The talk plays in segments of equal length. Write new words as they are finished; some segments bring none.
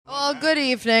Well, good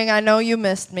evening. I know you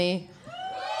missed me.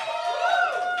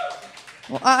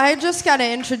 Well, I just got to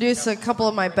introduce a couple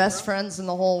of my best friends in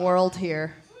the whole world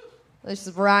here. This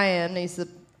is Ryan.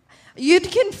 You'd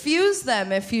confuse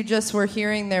them if you just were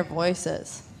hearing their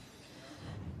voices.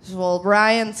 Well,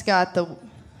 Ryan's got the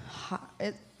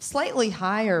slightly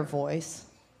higher voice.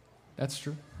 That's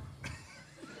true.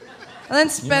 And then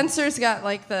Spencer's got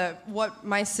like what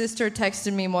my sister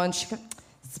texted me once. She goes,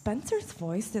 Spencer's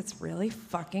voice is really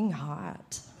fucking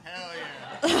hot. Hell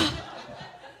yeah.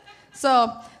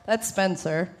 So that's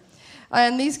Spencer.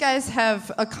 And these guys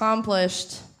have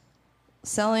accomplished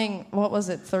selling,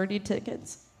 30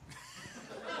 tickets?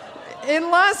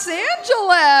 In Los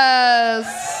Angeles.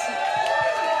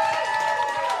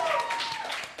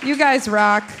 You guys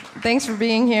rock. Thanks for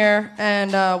being here,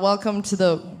 and welcome to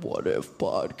the What If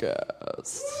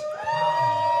Podcast.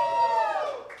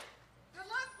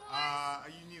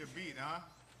 You need a beat, huh?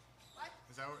 What?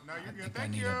 Is that what? No, you're good. I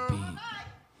Thank need you. a beat.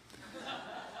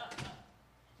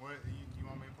 What? You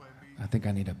want me to play a beat? I think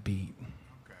I need a beat.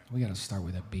 Okay. We gotta start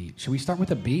with a beat. Should we start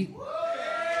with a beat?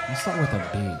 Let's start with a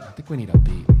beat. I think we need a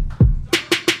beat.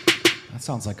 That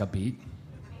sounds like a beat.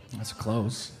 That's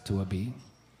close to a beat.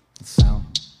 It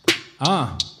sound.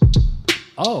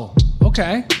 Oh,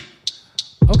 okay.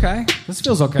 Okay, this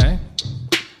feels okay.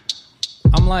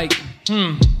 I'm like,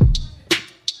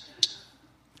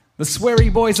 The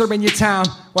Sweary Boys are in your town.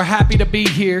 We're happy to be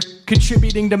here,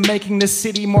 contributing to making this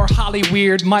city more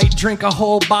Hollyweird. Might drink a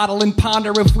whole bottle and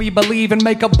ponder if we believe, and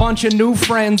make a bunch of new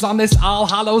friends on this All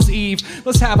Hallows Eve.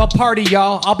 Let's have a party,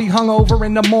 y'all. I'll be hungover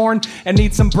in the morn and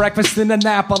need some breakfast in a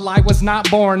nap while I was not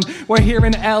born. We're here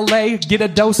in LA, get a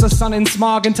dose of sun and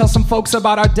smog, and tell some folks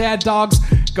about our dad dogs.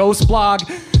 Ghost blog.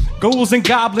 Ghouls and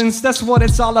goblins, that's what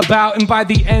it's all about. And by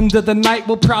the end of the night,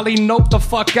 we'll probably nope the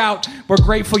fuck out. We're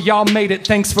grateful y'all made it.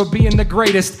 Thanks for being the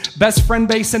greatest. Best friend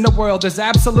base in the world. There's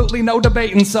absolutely no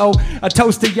debating. So a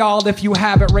toast to y'all. If you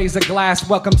haven't, raise a glass.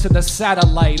 Welcome to the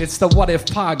satellite. It's the What If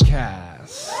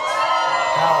Podcast.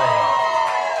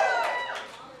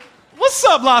 What's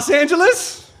up, Los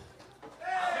Angeles?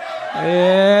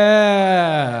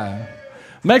 Yeah.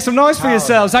 Make some noise for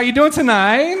yourselves. How you doing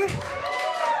tonight?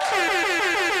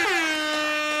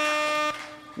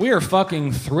 We are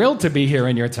fucking thrilled to be here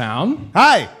in your town.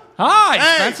 Hi. Hi,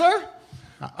 Hey. Spencer.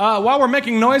 While we're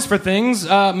making noise for things,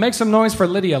 make some noise for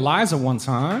Lydia Liza one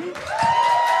time.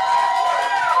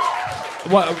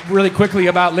 Really quickly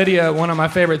about Lydia, one of my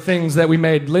favorite things that we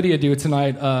made Lydia do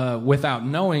tonight without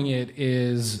knowing it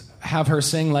is have her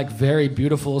sing like very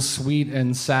beautiful, sweet,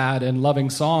 and sad and loving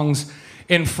songs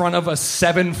in front of a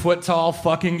 7-foot-tall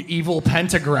fucking evil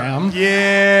pentagram.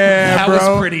 Yeah, That bro.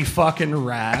 was pretty fucking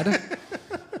rad.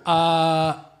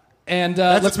 Let's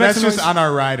make That's some just noise. on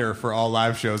our rider for all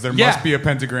live shows. There must be a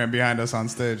pentagram behind us on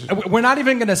stage. We're not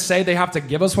even going to say they have to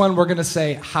give us one. We're going to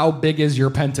say, how big is your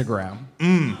pentagram?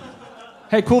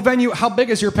 Hey, cool venue, how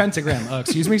big is your pentagram?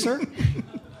 Excuse me, sir?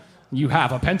 You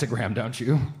have a pentagram, don't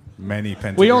you? Many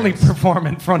pentagrams. We only perform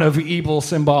in front of evil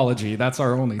symbology. That's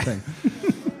our only thing.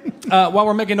 While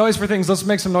we're making noise for things, let's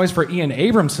make some noise for Ian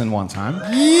Abramson one time.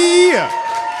 Yeah.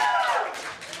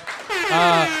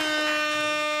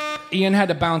 Ian had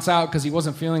to bounce out because he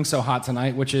wasn't feeling so hot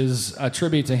tonight, which is a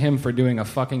tribute to him for doing a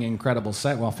fucking incredible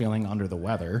set while feeling under the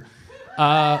weather.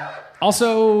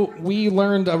 Also, we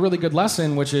learned a really good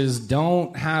lesson, which is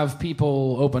don't have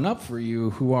people open up for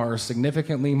you who are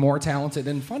significantly more talented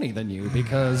and funny than you,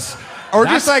 because... Or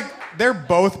just like, they're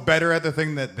both better at the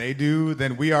thing that they do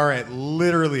than we are at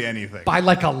literally anything. by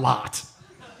like a lot.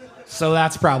 So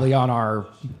that's probably on our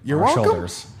welcome.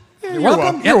 shoulders. Yeah, you're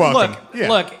welcome. You're welcome.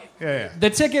 Look. Yeah. The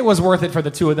ticket was worth it for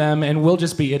the two of them, and we'll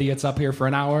just be idiots up here for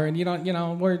an hour. And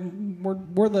we're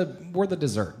the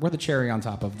dessert. We're the cherry on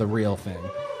top of the real thing.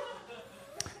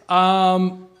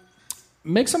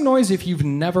 Make some noise if you've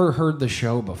never heard the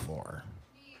show before.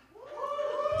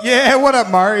 Yeah, what up,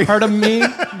 Mari? Heard of me?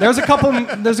 There's a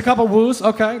couple woos.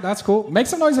 Okay, that's cool. Make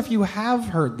some noise if you have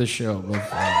heard the show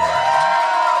before.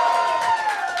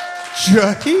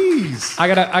 Jeez.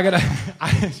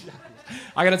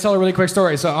 I gotta tell a really quick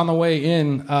story. So on the way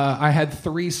in, I had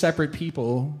 3 separate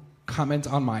people comment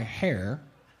on my hair.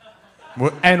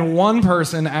 What? And one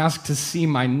person asked to see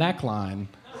my neckline.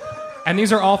 And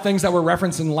these are all things that were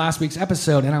referenced in last week's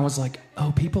episode. And I was like,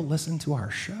 oh, people listen to our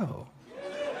show.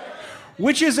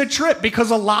 Which is a trip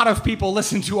because a lot of people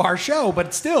listen to our show.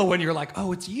 But still, when you're like,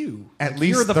 oh, it's you. At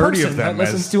least you're the 30 person of them that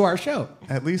listens to our show.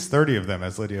 At least 30 of them,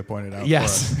 as Lydia pointed out.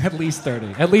 Yes, at least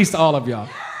 30. At least all of y'all.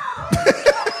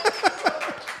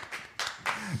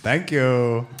 Thank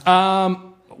you.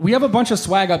 we have a bunch of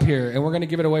swag up here, and we're going to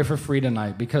give it away for free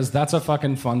tonight because that's a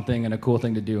fucking fun thing and a cool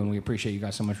thing to do, and we appreciate you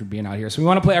guys so much for being out here. So we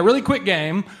want to play a really quick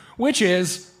game, which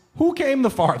is who came the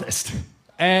farthest?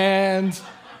 And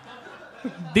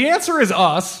the answer is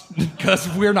us, because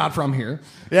we're not from here.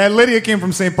 Yeah, Lydia came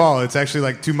from St. Paul. It's actually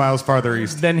like 2 miles farther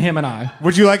east. Than him and I.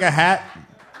 Would you like a hat?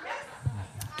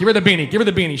 Give her the beanie. Give her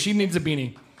the beanie. She needs a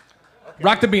beanie. Okay.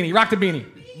 Rock the beanie. Rock the beanie.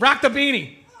 Rock the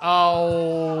beanie.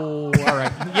 Oh, all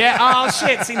right. Yeah, oh,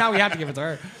 shit. See, now we have to give it to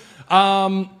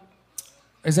her.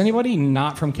 Is anybody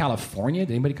not from California?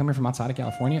 Did anybody come here from outside of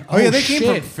California? Oh yeah, they came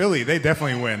from Philly. They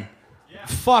definitely win. Yeah.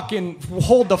 Fucking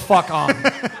hold the fuck on.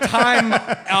 Time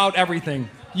out everything.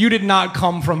 You did not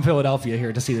come from Philadelphia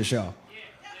here to see the show.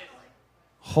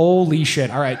 Holy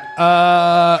shit. All right.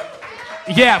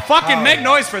 Yeah, fucking make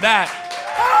noise for that.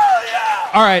 Hell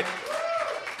yeah! All right.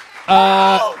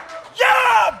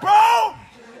 Yeah, bro!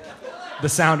 The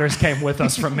Sounders came with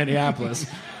us from Minneapolis.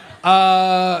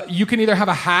 You can either have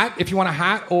a hat if you want a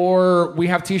hat, or we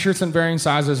have t-shirts in varying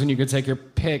sizes and you can take your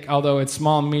pick, although it's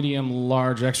small, medium,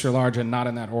 large, extra large, and not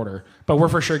in that order. But we're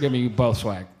for sure giving you both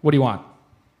swag. What do you want?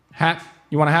 Hat?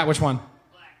 You want a hat? Which one?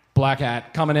 Black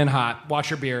hat. Coming in hot. Watch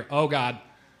your beer. Oh, God.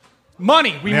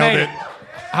 Money. We Nailed made it.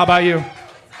 How about you?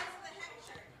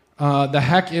 The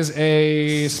heck is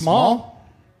a small.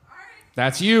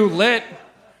 That's you. Lit.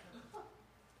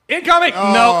 Incoming.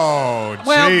 Oh, nope.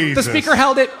 Well, Jesus. the speaker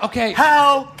held it. Okay.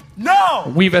 Hell no!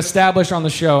 We've established on the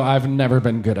show I've never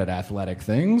been good at athletic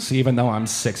things, even though I'm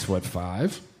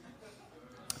 6'5".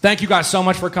 Thank you guys so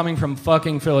much for coming from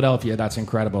fucking Philadelphia. That's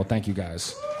incredible. Thank you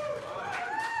guys.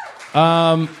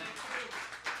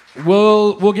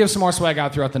 We'll give some more swag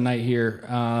out throughout the night here.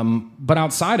 But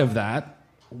outside of that,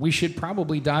 we should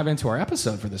probably dive into our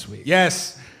episode for this week.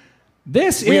 Yes.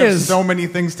 We have so many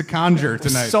things to conjure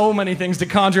tonight. So many things to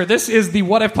conjure. This is the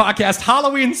What If Podcast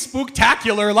Halloween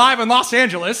Spooktacular live in Los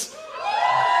Angeles.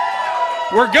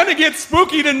 We're going to get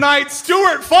spooky tonight.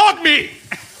 Stuart, fog me.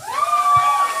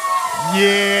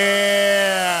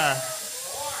 Yeah.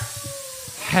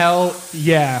 Hell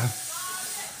yeah.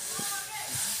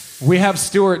 We have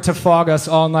Stuart to fog us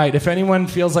all night. If anyone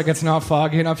feels like it's not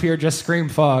foggy enough here, just scream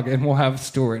fog and we'll have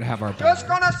Stuart have our Just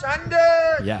gonna send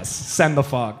it! Yes, send the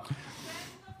fog.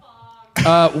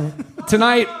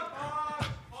 Tonight...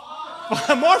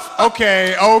 More fog.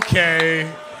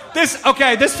 Okay.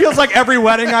 This feels like every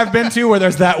wedding I've been to where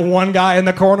there's that one guy in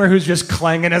the corner who's just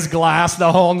clanging his glass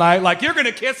the whole night, like, you're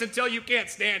gonna kiss until you can't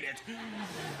stand it.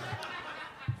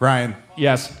 Ryan.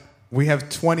 Yes. We have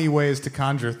 20 ways to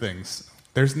conjure things.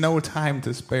 There's no time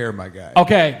to spare, my guy.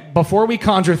 Okay, before we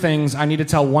conjure things, I need to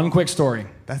tell one quick story.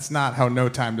 That's not how no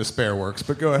time to spare works,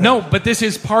 but go ahead. No, but this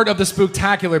is part of the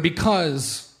Spooktacular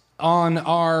because on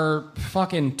our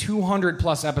fucking 200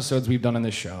 plus episodes we've done on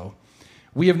this show,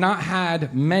 we have not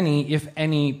had many, if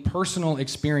any, personal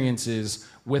experiences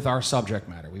with our subject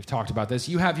matter. We've talked about this.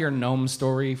 You have your gnome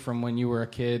story from when you were a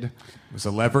kid. It was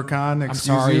a leprechaun, I'm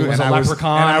sorry, it was a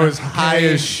leprechaun. And I was high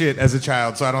as shit as a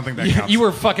child, so I don't think that counts. You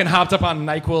were fucking hopped up on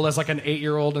NyQuil as like an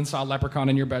 8-year-old and saw a leprechaun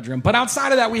in your bedroom. But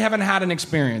outside of that, we haven't had an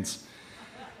experience.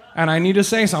 And I need to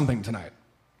say something tonight.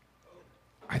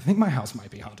 I think my house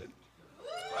might be haunted.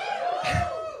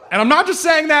 And I'm not just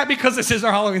saying that because this is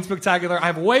our Halloween Spooktacular.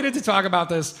 I've waited to talk about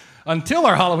this until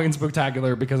our Halloween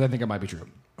Spooktacular because I think it might be true.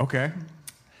 Okay.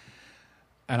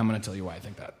 And I'm going to tell you why I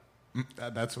think that.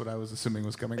 That's what I was assuming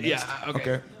was coming next. Yeah,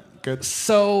 okay. Good.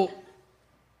 So,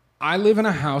 I live in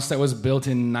a house that was built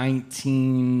in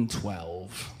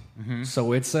 1912. Mm-hmm.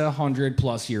 So, it's a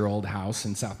 100-plus-year-old house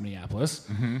in South Minneapolis.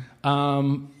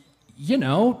 Mm-hmm. You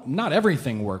know, not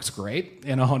everything works great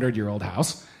in a 100-year-old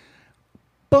house.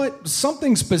 But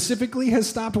something specifically has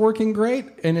stopped working great,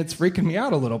 and it's freaking me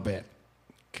out a little bit.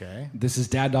 Okay. This is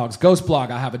Dad Dog's Ghost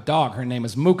Blog. I have a dog. Her name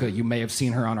is Mooka. You may have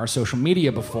seen her on our social media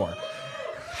before.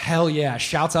 Hell yeah.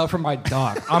 Shouts out for my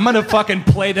dog. I'm going to fucking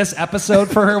play this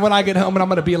episode for her when I get home, and I'm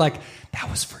going to be like, that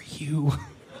was for you.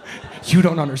 You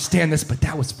don't understand this, but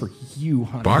that was for you,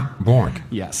 honey. Bark, Bork.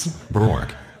 Yes.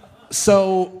 Bork.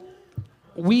 So...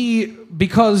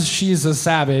 because she's a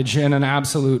savage and an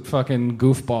absolute fucking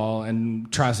goofball and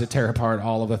tries to tear apart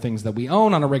all of the things that we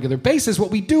own on a regular basis,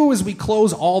 what we do is we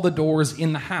close all the doors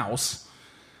in the house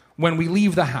when we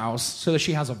leave the house so that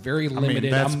she has a very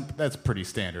limited... that's pretty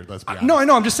standard, let's be honest. No, I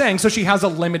know, I'm just saying, so she has a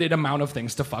limited amount of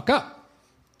things to fuck up.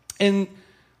 And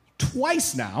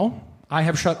twice now, I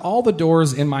have shut all the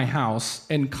doors in my house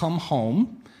and come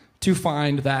home to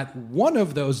find that one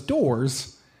of those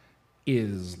doors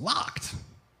is locked.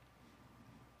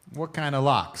 What kind of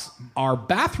locks? Our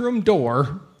bathroom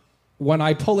door, when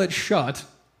I pull it shut,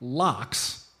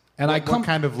 locks, And what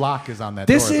kind of lock is on that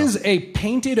This door? is a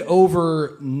painted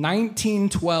over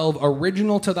 1912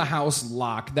 original to the house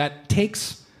lock that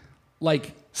takes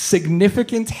like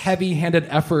significant heavy-handed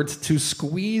effort to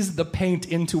squeeze the paint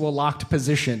into a locked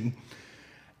position.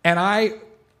 And I,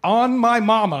 on my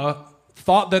mama,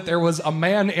 thought that there was a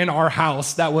man in our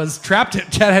house that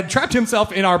had trapped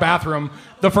himself in our bathroom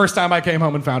the first time I came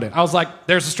home and found it. I was like,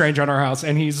 there's a stranger in our house,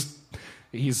 and he's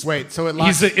Wait, so it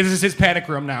locks... this is his panic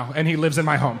room now, and he lives in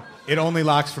my home. It only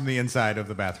locks from the inside of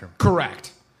the bathroom.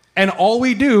 Correct. And all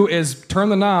we do is turn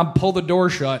the knob, pull the door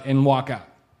shut, and walk out.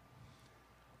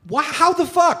 How the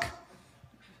fuck?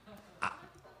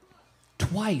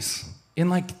 Twice in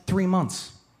like 3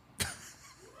 months.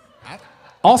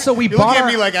 Also, we You bought look at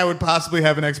me like I would possibly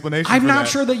have an explanation I'm for not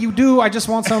that. sure that you do. I just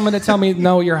want someone to tell me,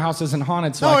 no, your house isn't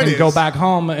haunted, so No, I it can go is. back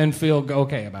home and feel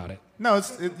okay about it. No,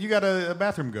 you got a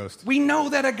bathroom ghost. We know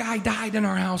that a guy died in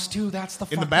our house, too. That's the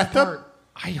In the fucked up bathtub? part.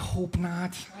 I hope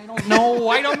not. I don't know.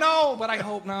 I don't know, but I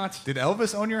hope not. Did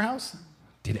Elvis own your house?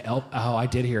 Oh, I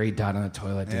did hear he died on the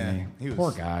toilet, didn't he? he was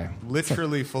Poor guy.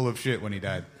 Literally full of shit when he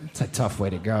died. It's a tough way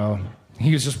to go.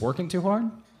 He was just working too hard?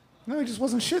 No, he just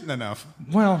wasn't shitting enough.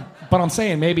 Well, but I'm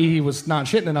saying maybe he was not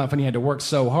shitting enough and he had to work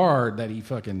so hard that he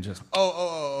fucking just,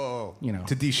 Oh.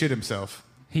 To de-shit himself.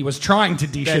 he was trying to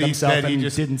de-shit himself that and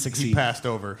just didn't succeed. He passed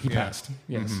over. He passed,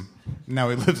 yes. Now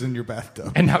he lives in your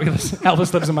bathtub. And now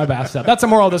Elvis lives in my bathtub. That's the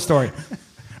moral of the story.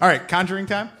 All right, conjuring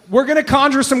time? We're going to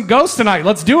conjure some ghosts tonight.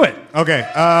 Let's do it. Okay.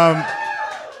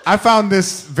 I found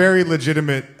this very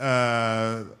legitimate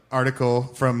article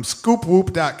from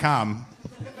scoopwhoop.com.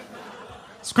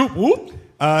 Scoop whoop.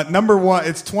 Number one,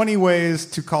 it's 20 ways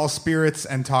to call spirits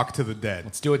and talk to the dead.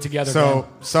 Let's do it together. So,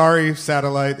 sorry,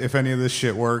 Satellite, if any of this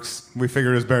shit works. We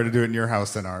figured it was better to do it in your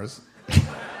house than ours. These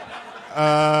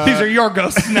are your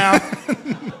ghosts now.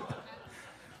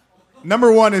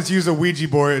 Number one is use a Ouija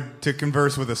board to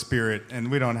converse with a spirit, and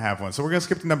we don't have one. So we're going to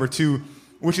skip to number two,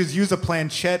 which is use a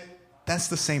planchette. That's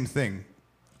the same thing.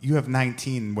 You have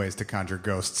 19 ways to conjure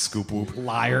ghosts, Scoop Whoop.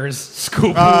 Liars.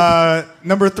 Scoop whoop.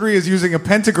 Number three is using a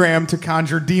pentagram to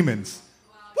conjure demons.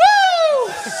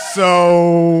 Woo!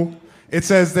 So it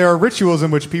says there are rituals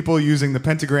in which people using the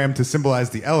pentagram to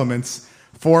symbolize the elements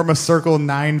form a circle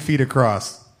 9 feet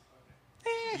across.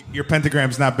 Your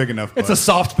pentagram's not big enough. It's a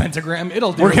soft pentagram.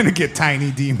 It'll do. We're going to get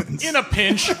tiny demons. in a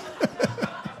pinch.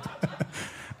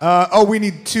 We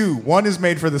need 2. One is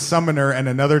made for the summoner and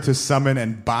another to summon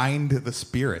and bind the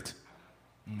spirit.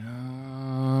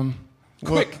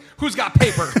 Quick, who's got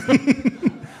paper?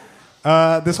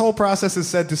 This whole process is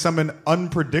said to summon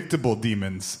unpredictable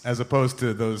demons as opposed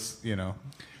to those,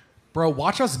 Bro,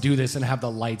 watch us do this and have the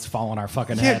lights fall on our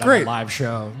fucking Yeah, head great. on a live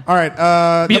show. All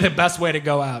right. Be the best way to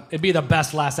go out. It'd be the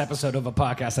best last episode of a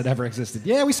podcast that ever existed.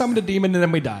 Yeah, we summoned a demon and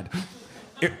then we died.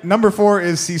 Number 4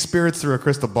 is see spirits through a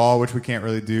crystal ball, which we can't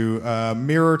really do.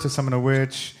 Mirror to summon a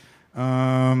witch.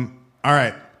 All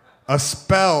right. A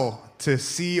spell to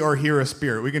see or hear a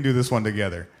spirit. We can do this one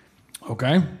together.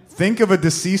 Okay. Think of a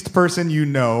deceased person you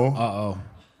know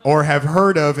or have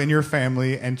heard of in your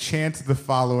family and chant the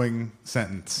following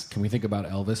sentence. Can we think about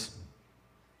Elvis?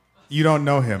 You don't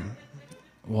know him.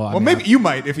 Well, Maybe you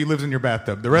might if he lives in your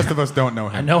bathtub. The rest of us don't know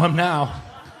him. I know him now.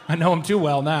 I know him too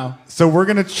well now. So we're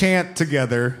going to chant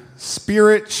together.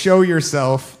 Spirit, show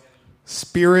yourself.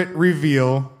 Spirit,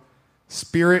 reveal.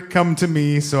 Spirit, come to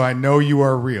me so I know you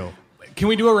are real. Can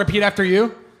we do a repeat after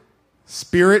you?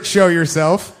 Spirit, show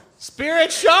yourself.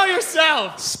 Spirit, show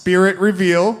yourself. Spirit,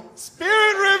 reveal.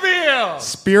 Spirit, reveal.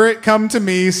 Spirit, come to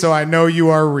me so I know you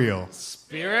are real.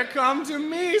 Spirit, come to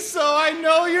me so I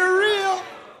know you're real.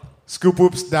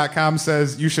 Scoopwhoops.com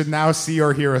says you should now see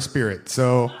or hear a spirit.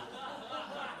 So,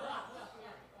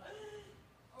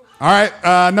 all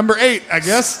right, number 8, I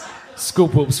guess.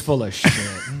 Scoop Whoop's full of shit.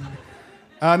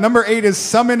 Number 8 is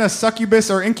summon a succubus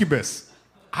or incubus.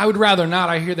 I would rather not.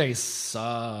 I hear they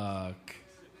suck.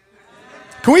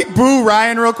 Can we boo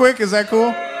Ryan real quick? Is that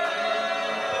cool?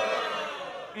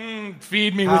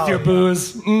 Feed me with your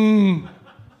booze. You've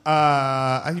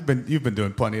been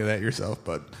doing plenty of that yourself,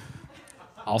 but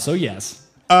Also, yes.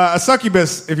 a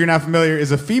succubus, if you're not familiar,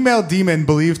 is a female demon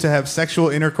believed to have sexual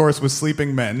intercourse with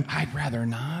sleeping men. I'd rather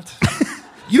not.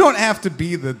 You don't have to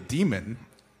be the demon.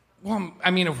 Well,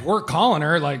 I mean, if we're calling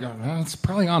her, it's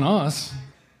probably on us.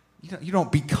 You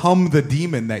don't become the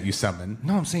demon that you summon.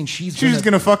 No, I'm saying she's just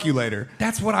gonna fuck you later.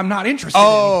 That's what I'm not interested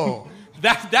Oh. in.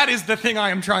 That is the thing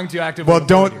I am trying to actively Well,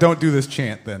 avoid here. don't do this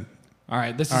chant then. All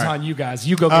right, this is All right. on you guys.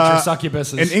 You go get your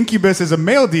succubuses. An incubus is a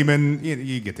male demon.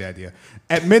 You get the idea.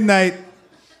 At midnight,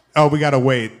 we gotta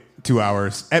wait 2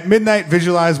 hours. At midnight,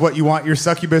 visualize what you want your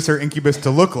succubus or incubus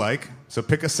to look like. So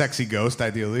pick a sexy ghost,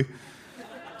 ideally.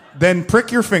 Then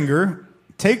prick your finger,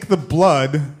 take the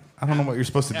blood. I don't know what you're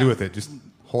supposed to do with it. Just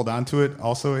hold on to it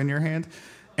also in your hand.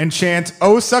 And chant,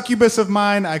 "O succubus of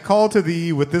mine, I call to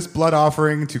thee with this blood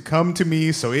offering to come to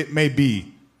me so it may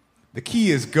be." The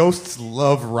key is ghosts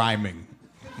love rhyming.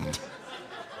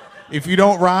 If you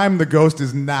don't rhyme, the ghost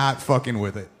is not fucking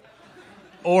with it.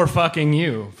 Or fucking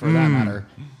you, for that matter.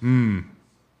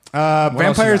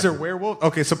 Vampires are werewolves?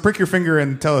 Okay, so prick your finger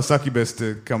and tell a succubus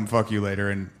to come fuck you later.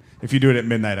 And if you do it at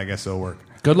midnight, I guess it'll work.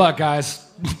 Good luck, guys.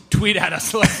 Tweet at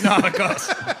us. Let us know how it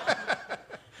goes.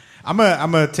 I'm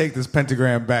gonna take this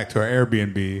pentagram back to our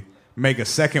Airbnb, make a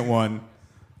second one.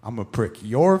 I'm gonna prick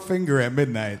your finger at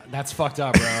midnight. That's fucked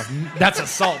up, bro. That's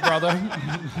assault, brother.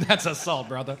 That's assault,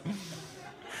 brother.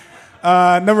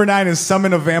 Number 9 is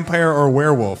summon a vampire or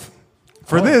werewolf.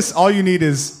 For this, all you need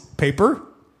is paper,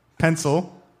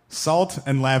 pencil, salt,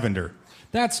 and lavender.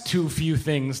 That's too few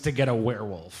things to get a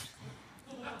werewolf.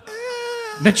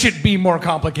 That should be more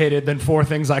complicated than 4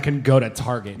 things I can go to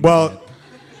Target. and Well, get.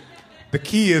 the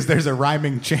key is there's a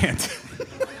rhyming chant.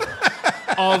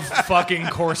 Of fucking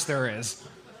course there is.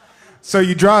 So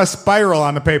you draw a spiral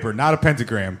on the paper, not a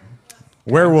pentagram.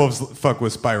 Werewolves fuck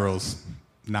with spirals,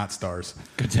 not stars.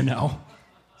 Good to know.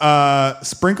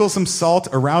 Sprinkle some salt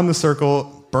around the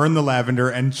circle, burn the lavender,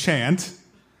 and chant,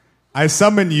 "I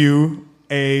summon you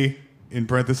a," in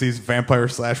parentheses, vampire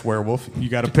 / werewolf. You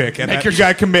got to pick. You got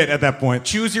to commit at that point.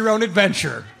 Choose your own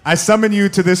adventure. "I summon you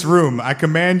to this room. I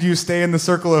command you stay in the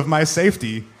circle of my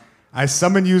safety. I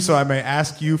summon you so I may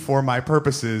ask you for my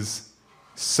purposes.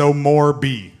 So more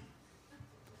be."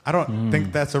 I don't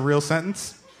think that's a real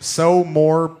sentence. So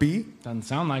more be? Doesn't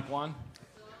sound like one.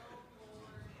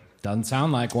 Doesn't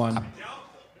sound like one.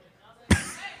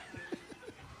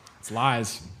 It's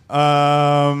lies. We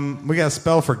got a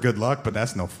spell for good luck, but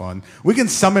that's no fun. We can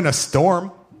summon a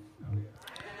storm.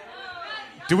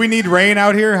 Do we need rain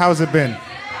out here? How's it been?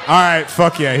 All right,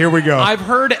 fuck yeah, here we go. I've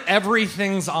heard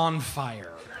everything's on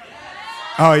fire.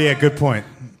 Oh yeah, good point.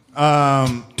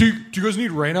 Do you guys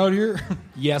need rain out here?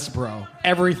 Yes, bro.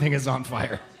 Everything is on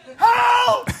fire.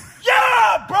 Hell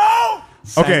yeah, bro!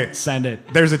 Send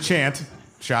it. There's a chant,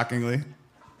 shockingly.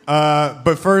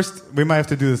 But first, we might have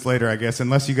to do this later, I guess,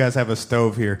 unless you guys have a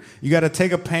stove here. You got to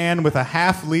take a pan with a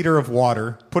 ½ liter of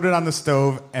water, put it on the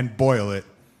stove, and boil it.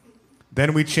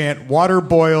 Then we chant, "Water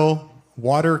boil,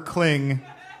 water cling,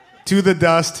 to the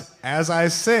dust as I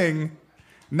sing,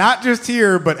 not just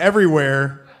here, but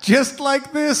everywhere, just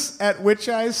like this at which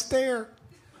I stare."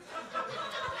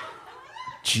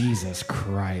 Jesus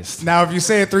Christ. Now, if you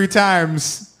say it 3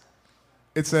 times,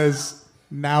 it says,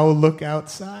 "Now look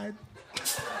outside."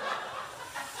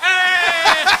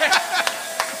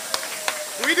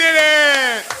 We did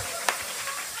it!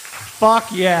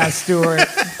 Fuck yeah, Stuart.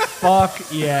 Fuck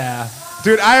yeah.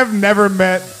 Dude, I have never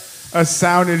met a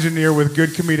sound engineer with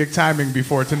good comedic timing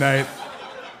before tonight.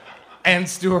 And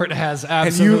Stuart has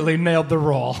absolutely nailed the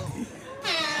role.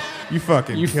 You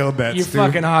fucking killed that, You Stu.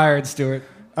 fucking hired, Stuart.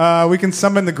 We can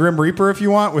summon the Grim Reaper if you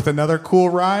want with another cool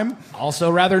rhyme. Also,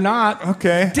 rather not.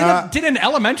 Okay. Did an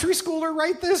elementary schooler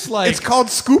write this? It's called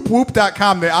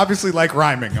scoopwhoop.com. They obviously like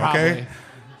rhyming, okay?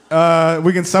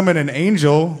 We can summon an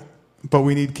angel, but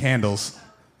we need candles.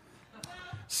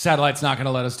 Satellite's not going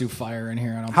to let us do fire in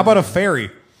here. How about a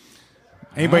fairy?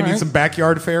 Anybody All right. need some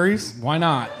backyard fairies? Why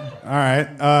not? All right.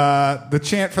 The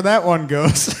chant for that one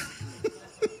goes...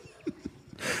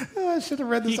 I should have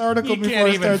read this article before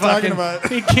I started talking about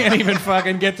it. He can't even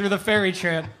fucking get through the fairy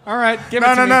chant. All right, give it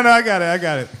to me. No, I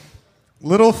got it.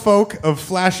 Little folk of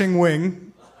flashing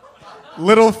wing,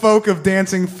 little folk of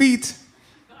dancing feet,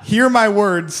 hear my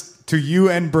words to you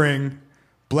and bring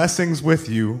blessings with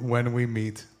you when we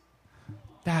meet.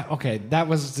 That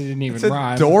didn't even It's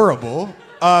rhyme. adorable.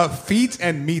 Feet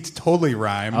and meat totally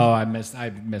rhyme. Oh, I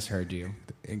misheard you.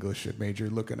 English major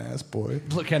looking ass boy.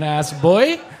 Looking ass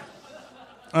boy.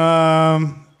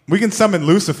 We can summon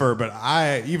Lucifer, but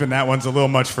even that one's a little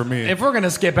much for me. If we're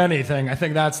gonna skip anything, I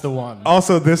think that's the one.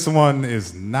 Also, this one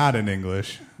is not in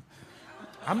English.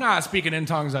 I'm not speaking in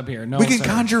tongues up here. No, We can sir.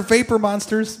 conjure vapor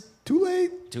monsters. Too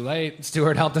late. Too late.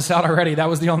 Stuart helped us out already. That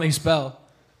was the only spell.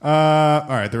 All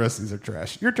right, the rest of these are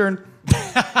trash. Your turn.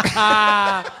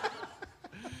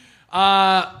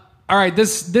 All right,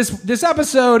 this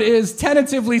episode is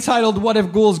tentatively titled "What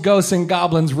If Ghouls, Ghosts, and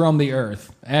Goblins Roam the Earth?"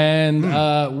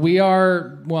 And we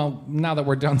are, well, now that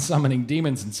we're done summoning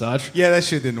demons and such, Yeah, that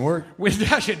shit didn't work.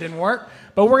 that shit didn't work.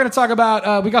 But we're going to talk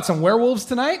about, we got some werewolves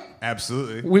tonight.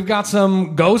 Absolutely. We've got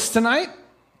some ghosts tonight.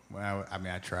 Well, I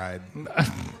mean, I tried.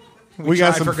 We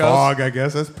got tried some for fog, I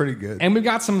guess. That's pretty good. And we've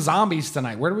got some zombies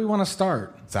tonight. Where do we want to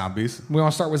start? Zombies. We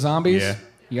want to start with zombies? Yeah.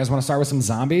 You guys want to start with some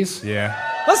zombies? Yeah.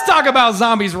 Let's talk about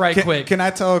zombies quick. Can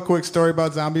I tell a quick story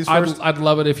about zombies first? I'd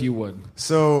love it if you would.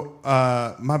 So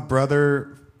my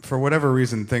brother, for whatever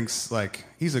reason, thinks like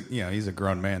he's a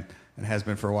grown man and has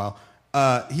been for a while.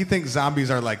 He thinks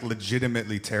zombies are like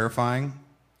legitimately terrifying.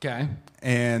 Okay.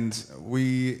 And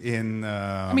we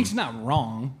I mean, he's not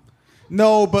wrong.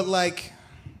 No, but like,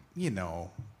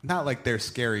 not like they're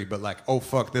scary, but like, oh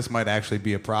fuck, this might actually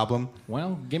be a problem.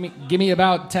 Well, give me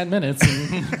about 10 minutes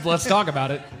and let's talk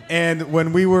about it. And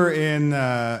when we were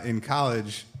in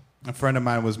college, a friend of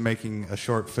mine was making a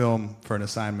short film for an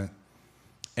assignment,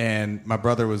 and my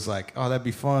brother was like, "Oh, that'd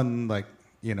be fun. Like,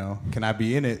 can I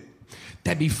be in it?"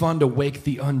 That'd be fun to wake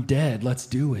the undead. Let's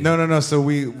do it. No. So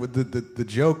the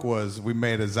joke was we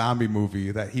made a zombie movie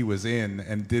that he was in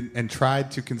and tried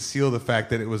to conceal the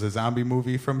fact that it was a zombie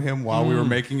movie from him while we were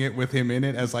making it with him in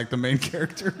it as like the main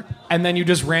character. And then you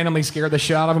just randomly scared the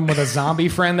shit out of him with a zombie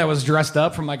friend that was dressed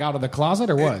up from like out of the closet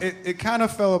or what? It kind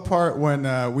of fell apart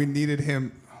when we needed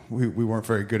him. We weren't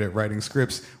very good at writing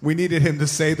scripts. We needed him to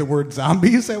say the word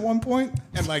zombies at one point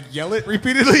and like yell it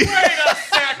repeatedly. Wait a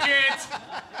second.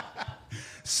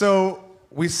 So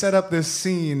we set up this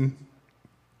scene.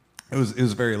 It was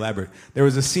very elaborate. There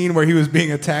was a scene where he was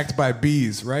being attacked by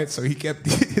bees, right? So he kept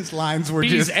his lines were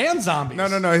bees just and zombies.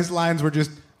 No. His lines were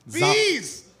just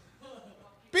bees,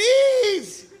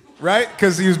 bees, right?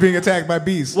 Because he was being attacked by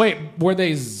bees. Wait, were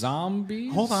they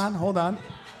zombies? Hold on.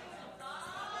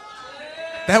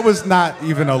 That was not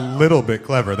even a little bit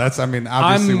clever.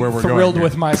 Obviously where we're going. I'm thrilled here.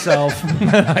 with myself.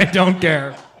 I don't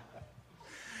care.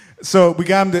 So we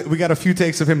got a few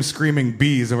takes of him screaming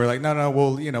bees, and we're like, no,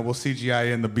 we'll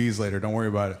CGI in the bees later. Don't worry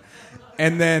about it.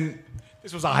 And then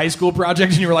this was a high school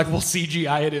project, and you were like, we'll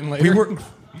CGI it in later. we were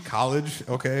college,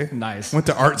 okay, nice. Went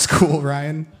to art school,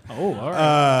 Ryan. Oh, all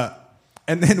right.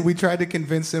 And then we tried to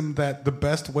convince him that the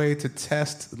best way to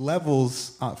test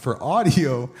levels for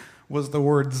audio was the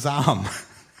word zom.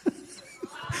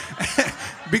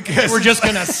 Because we're just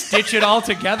gonna stitch it all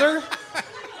together.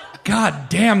 God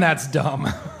damn, that's dumb.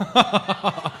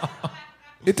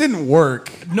 It didn't work.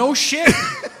 No shit.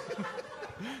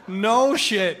 No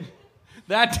shit.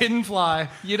 That didn't fly.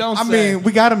 You don't say. I mean,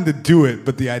 we got him to do it,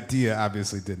 but the idea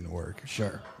obviously didn't work.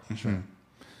 Sure.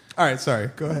 All right,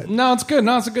 sorry. Go ahead. No, it's good.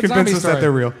 No, it's a good Convince zombie us story. that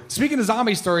they're real. Speaking of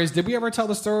zombie stories, did we ever tell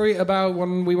the story about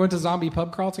when we went to zombie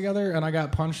pub crawl together and I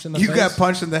got punched in the face? You got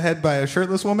punched in the head by a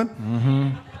shirtless woman?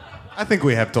 Mm-hmm. I think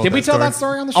we have told Did that we tell story. that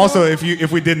story on the show? Also,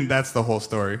 if we didn't, that's the whole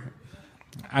story.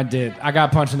 I did. I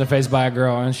got punched in the face by a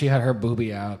girl and she had her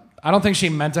boobie out. I don't think she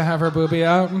meant to have her boobie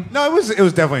out. No, it was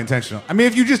definitely intentional. I mean,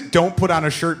 if you just don't put on a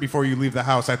shirt before you leave the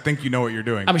house, I think you know what you're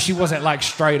doing. I mean, she wasn't like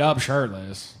straight up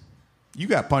shirtless. You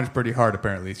got punched pretty hard,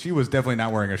 apparently. She was definitely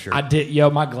not wearing a shirt. I did. Yo,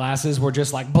 my glasses were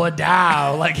just like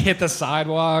bladow, like hit the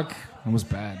sidewalk. It was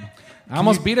bad. I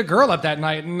almost beat a girl up that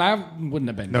night, and I wouldn't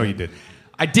have been. No, good. you did.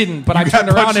 I didn't, but I got turned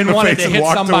around punched in and the wanted face to and hit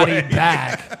walked somebody away.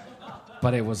 back.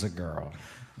 But it was a girl.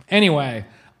 Anyway,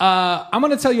 I'm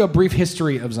going to tell you a brief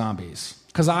history of zombies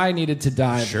because I needed to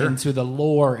dive into the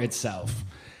lore itself.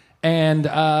 And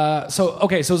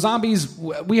so zombies,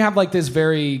 we have like this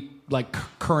very like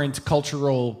current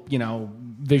cultural,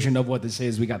 vision of what this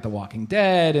is. We got The Walking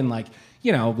Dead and like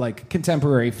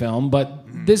contemporary film, but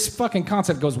this fucking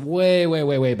concept goes way, way,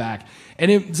 way, way back.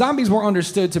 And zombies were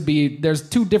understood to be, there's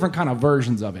two different kind of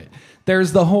versions of it.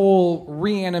 There's the whole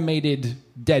reanimated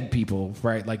dead people,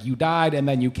 right? Like you died and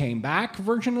then you came back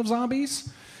version of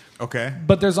zombies. Okay.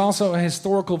 But there's also a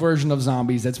historical version of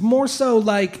zombies that's more so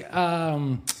like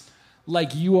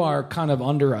you are kind of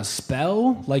under a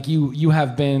spell, like you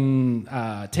have been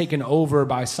taken over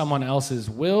by someone else's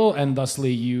will, and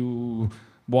thusly you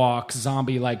walk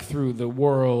zombie-like through the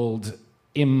world,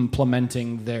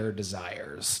 implementing their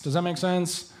desires. Does that make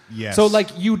sense? Yes. So like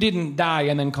you didn't die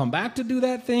and then come back to do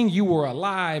that thing. You were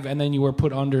alive and then you were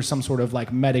put under some sort of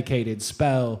like medicated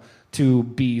spell to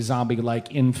be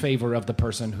zombie-like in favor of the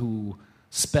person who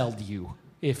spelled you,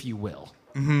 if you will.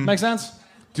 Mm-hmm. Make sense?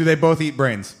 Do they both eat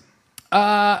brains?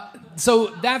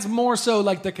 So that's more so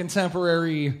like the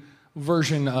contemporary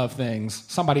version of things.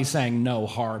 Somebody's saying no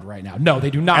hard right now. No, they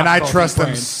do not. And I both trust eat them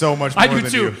brains. so much more I do than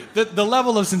too. you. The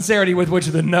level of sincerity with which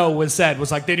the no was said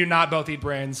was like, they do not both eat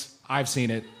brains. I've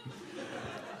seen it.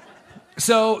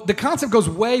 So the concept goes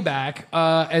way back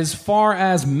as far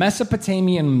as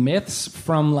Mesopotamian myths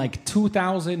from like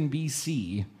 2000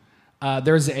 BC.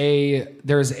 It's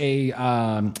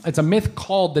a myth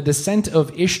called the Descent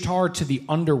of Ishtar to the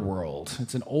Underworld.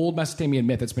 It's an old Mesopotamian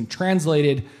myth. It's been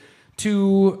translated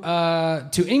to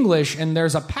English, and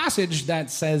there's a passage that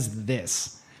says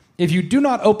this: "If you do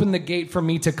not open the gate for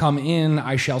me to come in,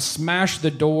 I shall smash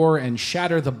the door and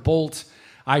shatter the bolt.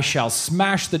 I shall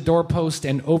smash the doorpost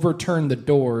and overturn the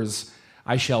doors.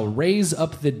 I shall raise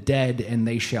up the dead, and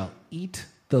they shall eat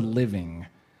the living,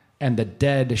 and the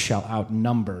dead shall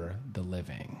outnumber the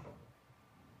living.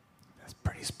 That's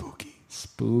pretty spooky.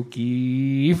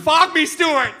 Spooky. Fuck me,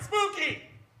 Stuart! Spooky!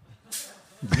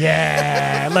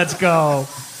 Yeah, let's go.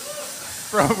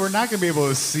 Bro, we're not going to be able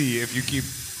to see if you keep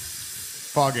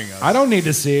fogging us. I don't need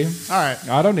to see. All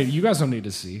right. You guys don't need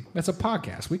to see. That's a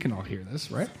podcast. We can all hear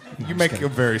this, right? You make a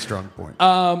very strong point.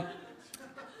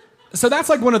 So that's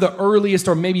like one of the earliest,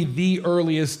 or maybe the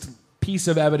earliest piece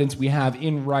of evidence we have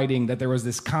in writing that there was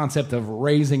this concept of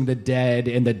raising the dead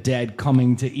and the dead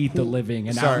coming to eat the living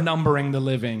and outnumbering the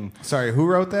living. Sorry, who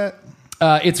wrote that?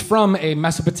 It's from a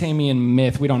Mesopotamian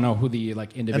myth. We don't know who the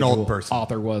individual old person.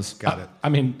 author was. Got it. I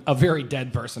mean, a very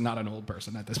dead person, not an old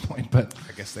person at this point. But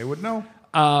I guess they would know.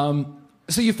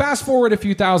 so you fast forward a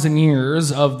few thousand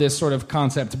years of this sort of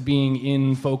concept being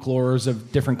in folklores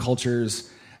of different cultures.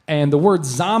 And the word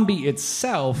zombie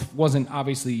itself wasn't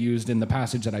obviously used in the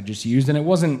passage that I just used, and it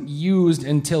wasn't used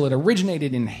until it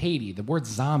originated in Haiti. The word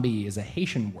zombie is a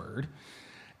Haitian word,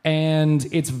 and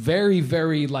it's very,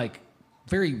 very,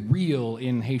 very real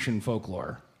in Haitian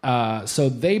folklore. So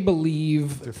they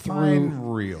believe Define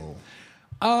real.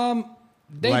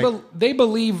 They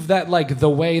believe that the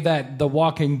way that The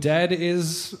Walking Dead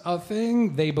is a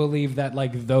thing, they believe that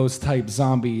those type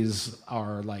zombies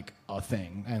are a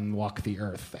thing and walk the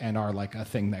earth and are a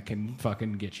thing that can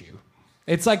fucking get you.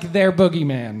 It's like their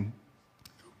boogeyman.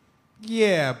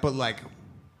 Yeah, but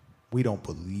we don't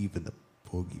believe in the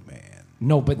boogeyman.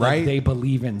 No, but right? they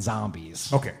believe in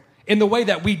zombies. Okay. In the way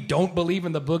that we don't believe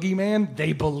in the boogeyman,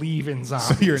 they believe in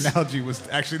zombies. So your analogy was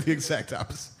actually the exact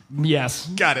opposite. Yes.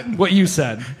 Got it. What you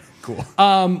said. Cool.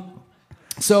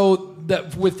 So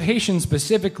with Haitians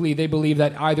specifically, they believe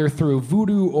that either through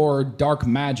voodoo or dark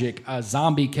magic, a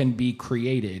zombie can be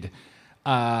created.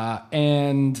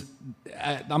 And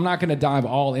I'm not going to dive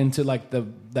all into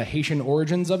the Haitian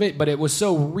origins of it, but it was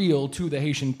so real to the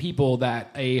Haitian people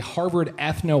that a Harvard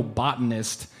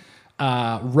ethnobotanist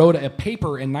wrote a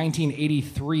paper in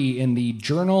 1983 in the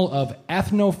Journal of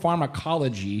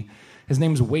Ethnopharmacology. His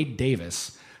name's Wade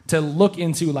Davis, to look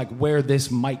into where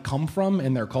this might come from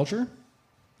in their culture.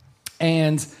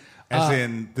 And as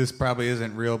in, this probably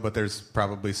isn't real, but there's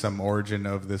probably some origin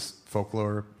of this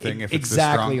folklore thing. If it's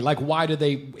exactly, this strong. why do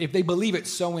they? If they believe it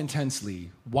so intensely,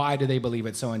 why do they believe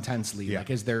it so intensely? Yeah.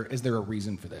 Is there a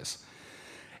reason for this?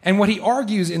 And what he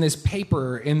argues in this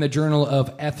paper in the Journal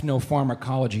of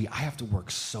Ethnopharmacology, I have to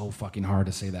work so fucking hard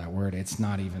to say that word. It's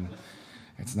not even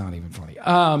funny.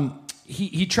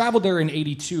 He traveled there in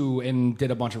 '82 and did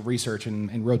a bunch of research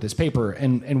and wrote this paper.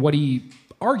 And what he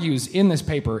argues in this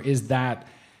paper is that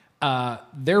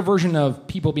their version of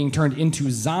people being turned into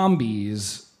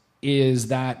zombies is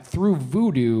that through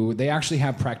voodoo, they actually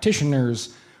have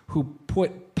practitioners who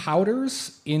put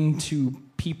powders into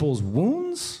people's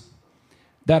wounds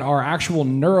that are actual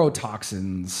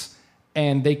neurotoxins,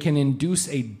 and they can induce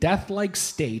a death-like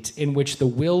state in which the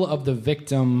will of the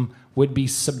victim would be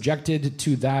subjected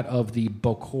to that of the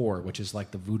Bokor, which is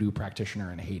the voodoo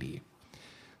practitioner in Haiti.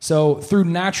 So through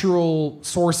natural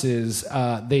sources,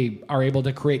 they are able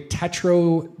to create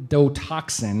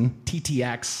tetrodotoxin,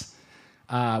 TTX,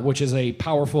 which is a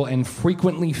powerful and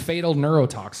frequently fatal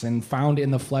neurotoxin found in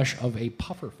the flesh of a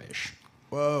pufferfish.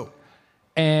 Whoa.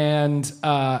 And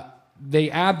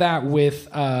they add that with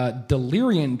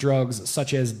deliriant drugs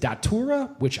such as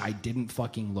Datura, which I didn't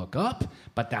fucking look up,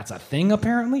 but that's a thing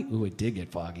apparently. Ooh, it did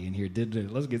get foggy in here, didn't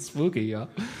it? Let's get spooky, y'all.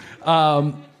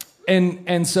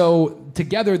 And so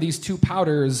together, these two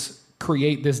powders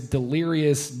create this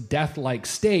delirious, death-like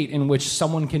state in which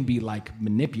someone can be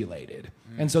manipulated.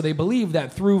 And so they believe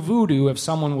that through voodoo, if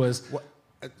someone was...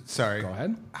 Sorry. Go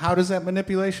ahead. How does that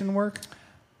manipulation work?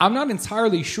 I'm not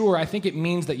entirely sure. I think it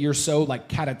means that you're so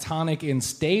catatonic in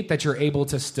state that you're able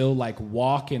to still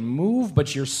walk and move,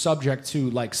 but you're subject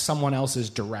to someone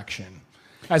else's direction.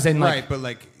 As in right, but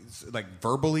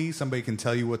verbally, somebody can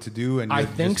tell you what to do, and I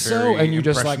think so, and you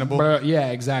just yeah,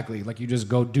 exactly. You just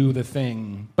go do the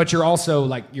thing, but you're also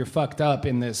you're fucked up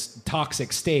in this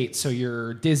toxic state, so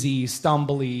you're dizzy,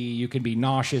 stumbly, you can be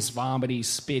nauseous, vomity,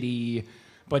 spitty.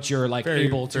 But you're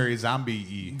able to very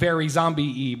zombie-y. Very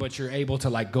zombie-y, but you're able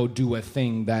to go do a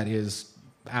thing that is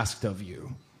asked of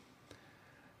you.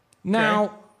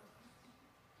 Now,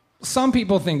 some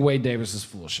people think Wade Davis is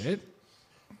full of shit.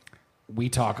 We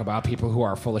talk about people who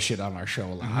are full of shit on our show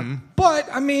a lot. Mm-hmm. But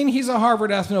he's a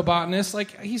Harvard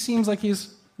ethnobotanist. He seems like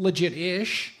he's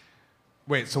legit-ish.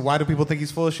 Wait, so why do people think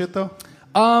he's full of shit though?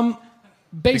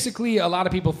 Basically, a lot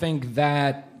of people think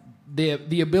that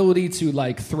the ability to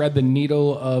like thread the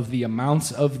needle of the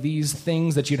amounts of these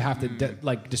things that you'd have to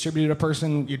distribute to a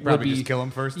person. You'd probably just kill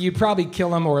them first. You'd probably kill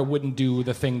them, or it wouldn't do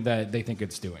the thing that they think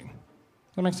it's doing.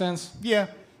 Does that make sense? Yeah.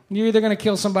 You're either going to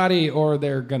kill somebody, or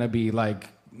they're going to be like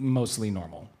mostly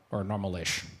normal or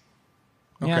normal-ish.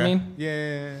 You know what I mean?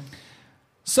 Yeah.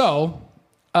 So,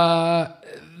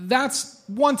 that's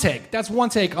one take. That's one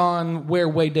take on where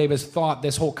Wade Davis thought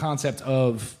this whole concept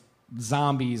of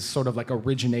zombies sort of like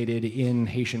originated in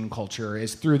Haitian culture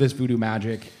is through this voodoo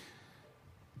magic.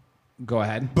 Go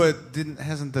ahead. But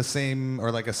hasn't the same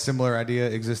or like a similar idea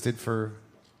existed for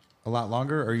a lot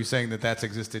longer? Or are you saying that that's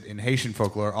existed in Haitian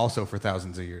folklore also for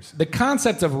thousands of years? The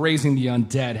concept of raising the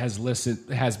undead has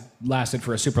lasted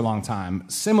for a super long time.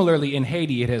 Similarly, in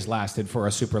Haiti, it has lasted for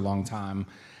a super long time.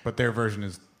 But their version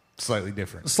is slightly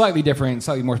different. Slightly different,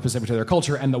 slightly more specific to their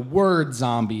culture, and the word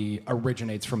zombie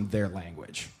originates from their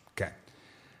language. Okay.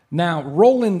 Now,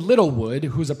 Roland Littlewood,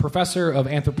 who's a professor of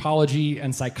anthropology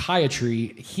and psychiatry,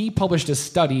 he published a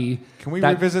study. Can we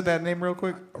revisit that name real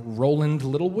quick? Roland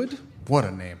Littlewood? What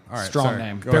a name. All right, strong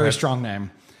name. Very strong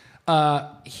name.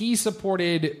 He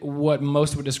supported what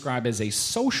most would describe as a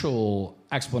social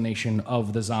explanation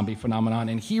of the zombie phenomenon,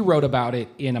 and he wrote about it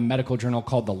in a medical journal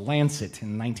called The Lancet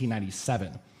in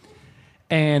 1997.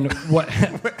 And what...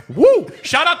 Woo!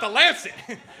 Shout out The Lancet!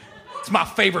 It's my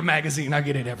favorite magazine. I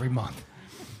get it every month.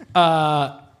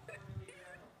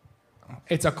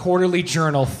 It's a quarterly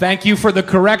journal. Thank you for the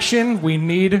correction. We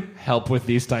need help with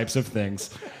these types of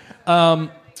things.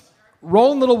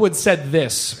 Roland Littlewood said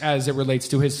this as it relates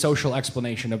to his social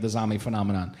explanation of the zombie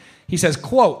phenomenon. He says,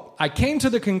 quote, I came to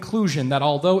the conclusion that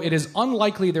although it is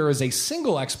unlikely there is a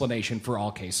single explanation for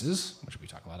all cases, which we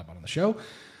talk a lot about on the show,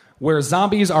 where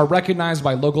zombies are recognized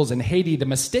by locals in Haiti, the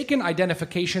mistaken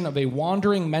identification of a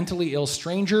wandering mentally ill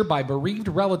stranger by bereaved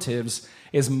relatives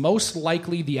is most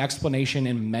likely the explanation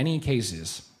in many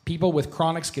cases. People with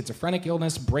chronic schizophrenic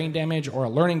illness, brain damage, or a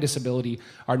learning disability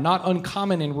are not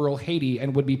uncommon in rural Haiti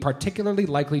and would be particularly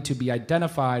likely to be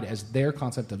identified as their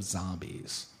concept of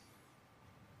zombies.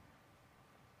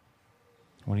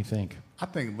 What do you think? I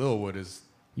think Littlewood is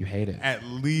You hate it. at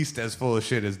least as full of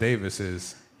shit as Davis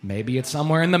is. Maybe it's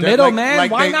somewhere in the middle, man.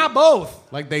 Why not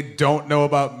both? Like they don't know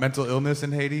about mental illness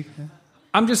in Haiti?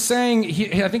 I'm just saying,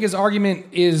 I think his argument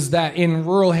is that in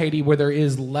rural Haiti, where there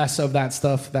is less of that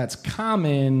stuff that's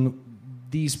common,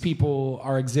 these people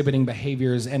are exhibiting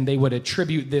behaviors and they would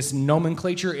attribute this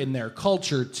nomenclature in their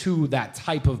culture to that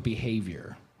type of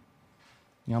behavior.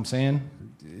 You know what I'm saying?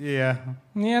 Yeah.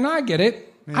 Yeah, no, I get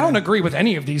it. Yeah. I don't agree with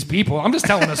any of these people. I'm just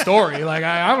telling a story. Like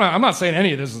I'm not saying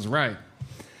any of this is right.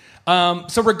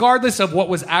 So regardless of what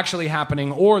was actually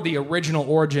happening or the original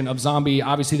origin of zombie,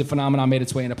 obviously the phenomenon made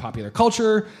its way into popular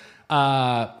culture.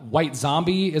 White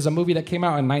Zombie is a movie that came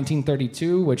out in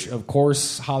 1932, which, of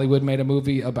course, Hollywood made a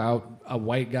movie about a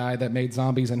white guy that made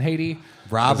zombies in Haiti.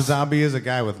 Rob Zombie is a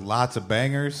guy with lots of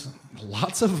bangers.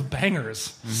 Lots of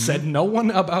bangers. Mm-hmm. Said no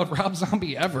one about Rob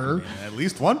Zombie ever. Yeah, at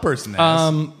least one person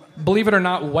has. Believe it or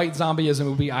not, White Zombie is a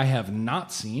movie I have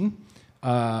not seen.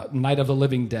 Night of the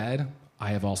Living Dead, I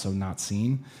have also not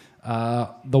seen.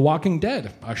 The Walking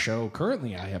Dead, a show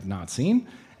currently I have not seen.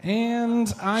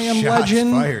 And I Am Shots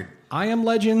Legend. Fired. I Am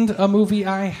Legend, a movie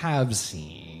I have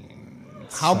seen.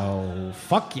 So,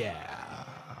 fuck yeah.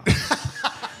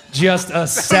 Just a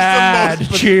sad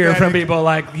cheer from people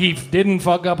like, he didn't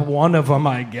fuck up one of them,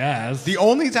 I guess. The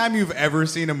only time you've ever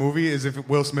seen a movie is if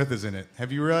Will Smith is in it.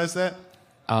 Have you realized that?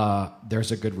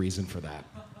 There's a good reason for that.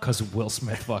 Because Will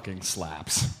Smith fucking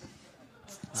slaps.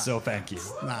 So thank you.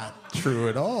 Not true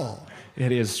at all.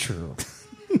 It is true.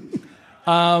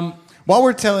 While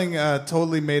we're telling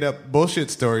totally made up bullshit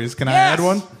stories, can I add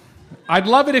one? I'd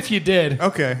love it if you did.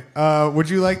 Okay. Would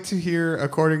you like to hear,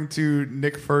 according to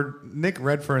Nick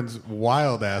Redfern's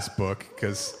wild ass book,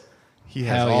 because he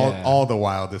has all the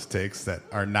wildest takes that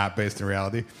are not based in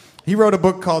reality. He wrote a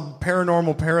book called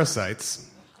Paranormal Parasites,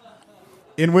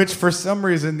 in which, for some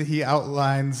reason, he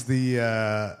outlines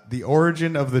the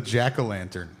origin of the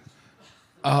jack-o'-lantern.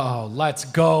 Oh, let's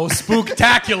go.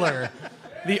 Spooktacular.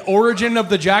 The origin of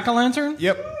the jack-o'-lantern?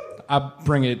 Yep.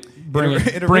 Bring it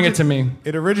to me.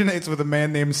 It originates with a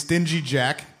man named Stingy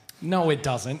Jack. No, it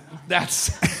doesn't.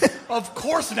 That's, of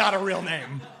course, not a real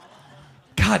name.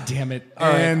 God damn it.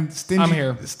 All and right. I'm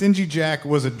here. Stingy Jack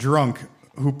was a drunk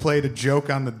who played a joke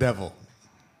on the devil.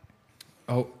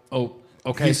 Oh,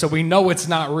 okay. So we know it's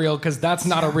not real because that's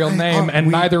not a real name, and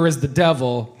neither is the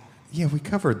devil. Yeah, we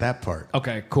covered that part.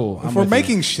 Okay, cool. If we're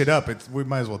making shit up, we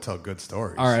might as well tell good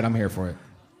stories. All right, I'm here for it.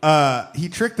 He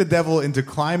tricked the devil into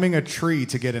climbing a tree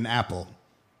to get an apple.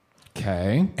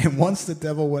 Okay. And once the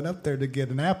devil went up there to get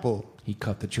an apple, He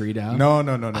cut the tree down? No.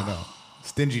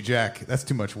 Stingy Jack. That's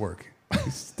too much work.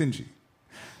 He's stingy.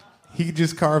 He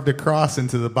just carved a cross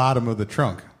into the bottom of the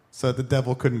trunk so that the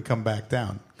devil couldn't come back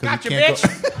down. Gotcha, he can't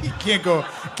bitch. He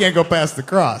can't go past the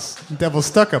cross. The devil's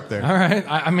stuck up there. All right.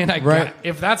 Right.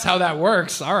 If that's how that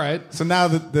works, all right. So now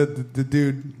the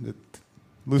dude,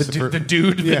 Lucifer. The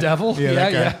dude, the devil? Yeah,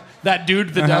 that guy. That dude,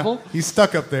 the devil? He's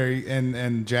stuck up there,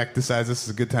 and Jack decides this is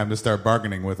a good time to start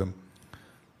bargaining with him.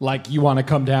 Like, you want to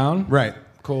come down? Right.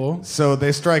 Cool. So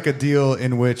they strike a deal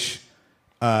in which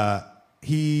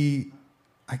he,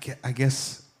 I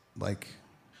guess, like,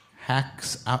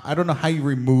 hacks out. I don't know how you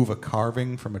remove a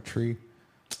carving from a tree.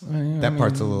 That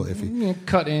part's a little iffy. Yeah,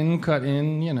 cut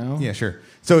in, you know. Yeah, sure.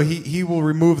 So he will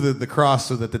remove the cross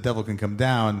so that the devil can come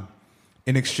down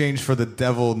in exchange for the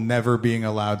devil never being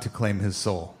allowed to claim his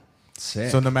soul.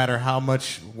 Sick. So no matter how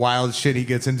much wild shit he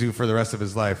gets into for the rest of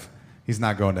his life, he's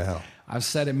not going to hell. I've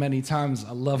said it many times.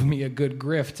 I love me a good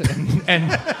grift,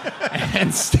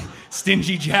 and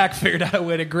Stingy Jack figured out a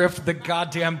way to grift the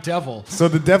goddamn devil. So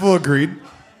the devil agreed.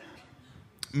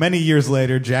 Many years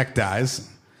later, Jack dies,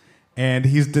 and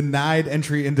he's denied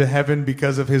entry into heaven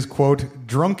because of his, quote,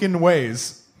 drunken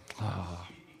ways.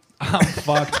 I'm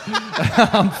fucked.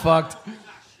 I'm fucked.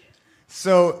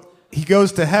 So he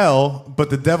goes to hell, but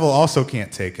the devil also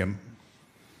can't take him.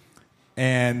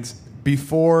 And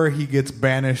before he gets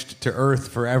banished to earth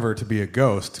forever to be a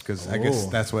ghost, because I guess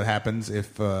that's what happens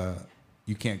if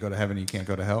you can't go to heaven, you can't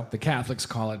go to hell. The Catholics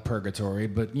call it purgatory,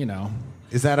 but, you know.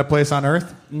 Is that a place on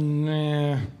earth?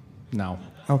 Nah, no.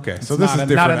 Okay, so It's this is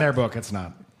different. not in their book, it's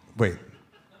not. Wait.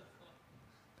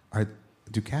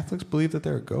 Do Catholics believe that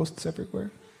there are ghosts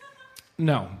everywhere?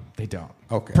 No, they don't.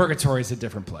 Okay. Purgatory is a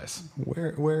different place.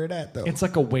 Where it at, though? It's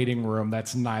like a waiting room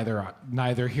that's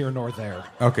neither here nor there.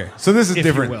 Okay, so this is If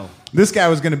different. you will. This guy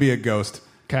was going to be a ghost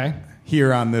Okay?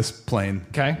 here on this plane.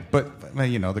 Okay. But, well,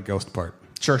 you know, the ghost part.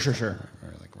 Sure. Or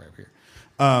like right here.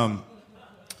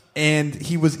 And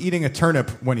he was eating a turnip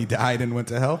when he died and went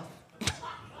to hell.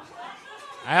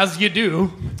 As you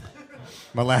do.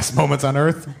 My last moments on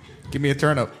earth, give me a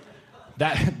turnip.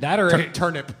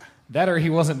 Turnip. That or he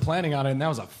wasn't planning on it, and that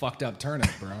was a fucked up turnip,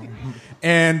 bro.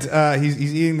 And he's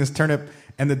eating this turnip,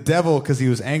 and the devil, because he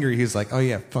was angry, he's like, oh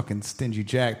yeah, fucking Stingy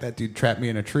Jack. That dude trapped me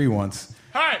in a tree once.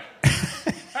 Hey,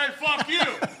 fuck you.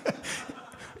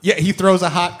 Yeah, he throws a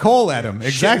hot coal at him.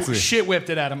 Exactly. Shit whipped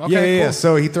it at him. Okay, Yeah. cool.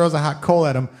 So he throws a hot coal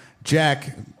at him.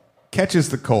 Jack catches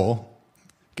the coal,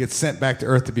 gets sent back to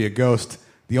Earth to be a ghost.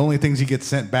 The only things he gets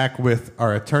sent back with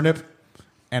are a turnip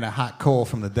and a hot coal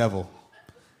from the devil.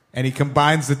 And he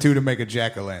combines the two to make a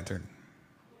jack-o'-lantern.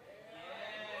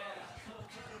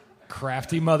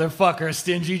 Crafty motherfucker,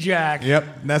 Stingy Jack. Yep,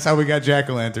 and that's how we got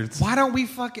jack-o'-lanterns. Why don't we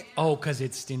fucking... Oh, because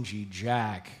it's Stingy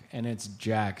Jack, and it's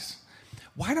Jack's.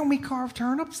 Why don't we carve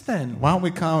turnips then? Why don't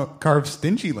we carve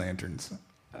stingy lanterns?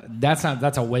 That's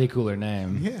a way cooler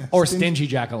name. Yeah, Or Stingy- Stingy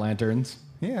Jack-o'-lanterns.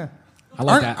 Yeah. I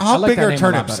like that. I How like big that are name a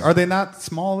lot turnips? better. Are they not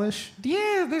smallish?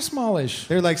 Yeah, they're smallish.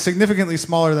 They're like significantly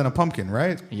smaller than a pumpkin,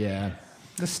 right? Yeah.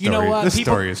 This story, You know what? this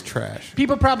People- story is trash.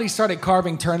 People probably started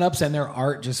carving turnips and their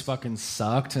art just fucking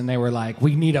sucked, and they were like,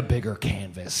 we need a bigger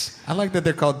canvas. I like that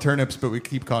they're called turnips, but we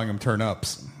keep calling them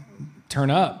turn-ups. Turn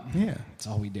up. Yeah. That's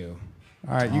all we do.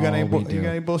 All right, you got any we do. you got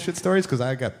any bullshit stories? Because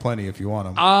I got plenty if you want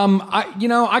them.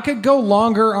 I could go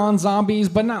longer on zombies,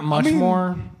 but not much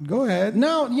more. Go ahead.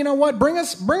 No, you know what? Bring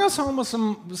us home with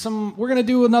some. We're gonna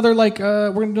do another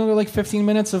 15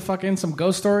 minutes of fucking some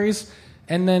ghost stories,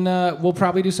 and then we'll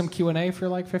probably do some Q&A for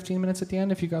like 15 minutes at the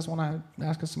end if you guys want to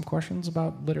ask us some questions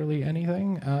about literally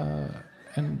anything.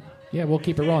 And yeah, we'll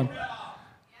keep it rolling.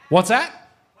 What's that?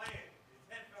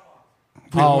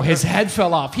 Oh, his head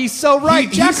fell off. He's so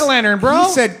right. Jack-o'-lantern, bro.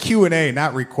 He said Q&A,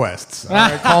 not requests. All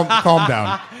right, calm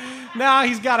down. Nah,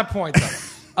 he's got a point,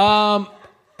 though.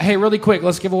 Hey, really quick,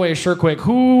 let's give away a shirt quick.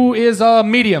 Who is a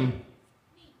medium?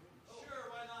 Sure,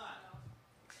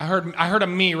 why not? I heard a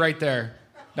me right there.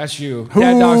 That's you.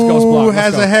 Dad Dog's Ghost Block. Who Let's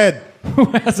has go. a head? Who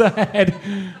has a head?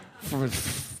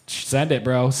 Send it,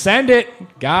 bro. Send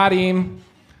it. Got him.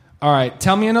 All right,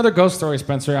 tell me another ghost story,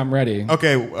 Spencer. I'm ready.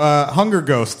 Okay, hunger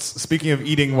ghosts. Speaking of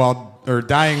eating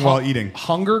dying while eating.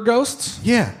 Hunger ghosts?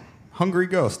 Yeah, hungry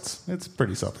ghosts. It's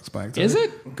pretty self-explanatory. Is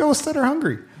it? Ghosts that are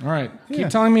hungry. All right, Yeah. keep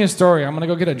telling me a story. I'm going to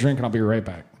go get a drink, and I'll be right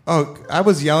back. Oh, I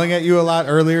was yelling at you a lot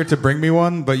earlier to bring me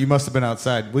one, but you must have been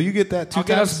outside. Will you get that I'll two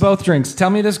get times? us both drinks. Tell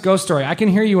me this ghost story. I can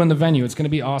hear you in the venue. It's going to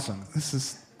be awesome. This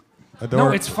is adorable.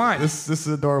 No, it's fine. This is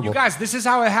adorable. You guys, this is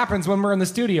how it happens when we're in the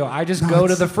studio. I just go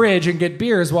to the fridge and get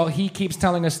beers while he keeps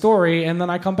telling a story, and then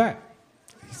I come back.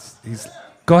 He's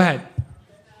Go ahead.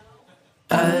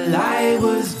 A lie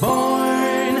was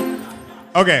born.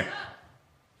 okay.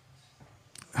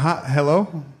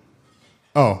 Hello?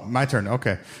 Oh, my turn.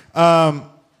 Okay.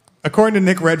 According to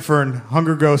Nick Redfern,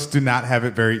 hunger ghosts do not have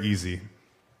it very easy.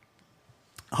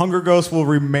 Hunger ghosts will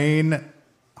remain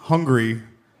hungry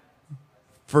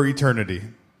for eternity.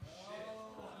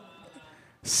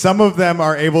 Some of them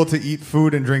are able to eat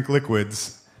food and drink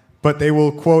liquids, but they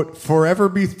will, quote, forever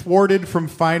be thwarted from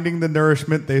finding the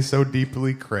nourishment they so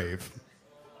deeply crave.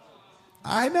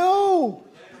 I know.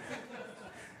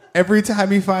 Every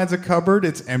time he finds a cupboard,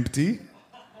 it's empty.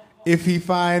 If he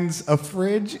finds a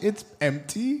fridge, it's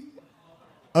empty.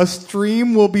 A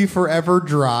stream will be forever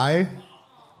dry.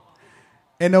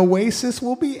 An oasis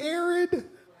will be arid.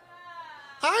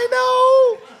 I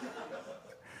know.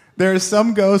 There are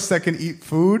some ghosts that can eat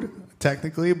food,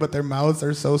 technically, but their mouths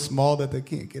are so small that they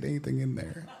can't get anything in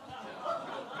there.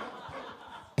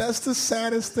 That's the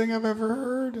saddest thing I've ever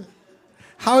heard.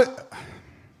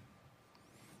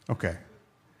 Okay.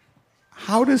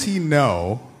 How does he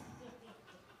know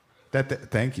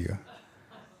that... Thank you.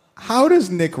 How does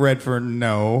Nick Redfern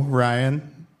know,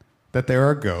 Ryan, that there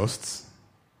are ghosts?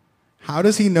 How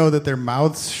does he know that their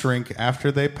mouths shrink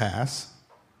after they pass?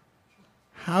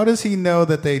 How does he know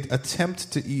that they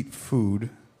attempt to eat food?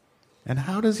 And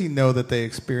how does he know that they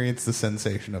experience the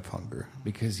sensation of hunger?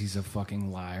 Because he's a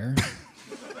fucking liar.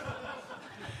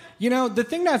 You know, the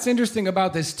thing that's interesting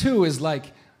about this, too, is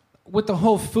like, with the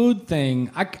whole food thing,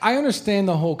 I understand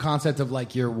the whole concept of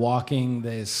like you're walking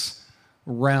this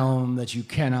realm that you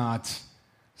cannot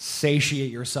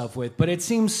satiate yourself with, but it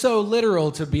seems so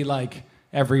literal to be like,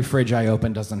 every fridge I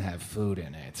open doesn't have food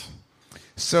in it.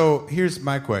 So here's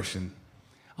my question.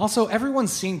 Also,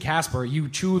 everyone's seen Casper. You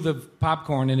chew the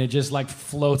popcorn and it just like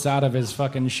floats out of his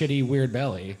fucking shitty, weird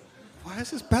belly. Why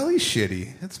is his belly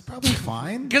shitty? It's probably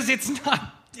fine. Because it's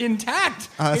not intact.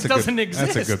 It doesn't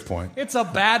exist. That's a good point. It's a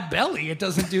bad belly. It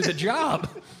doesn't do the job.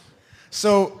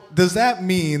 So does that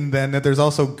mean then that there's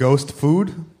also ghost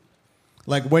food?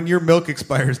 Like when your milk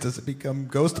expires, does it become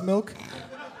ghost milk?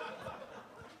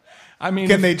 I mean,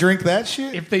 can they drink that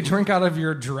shit? If they drink out of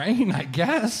your drain, I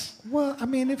guess. Well, I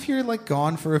mean, if you're like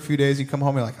gone for a few days, you come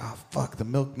home, you're like, oh fuck, the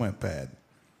milk went bad.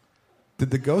 Did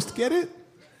the ghost get it?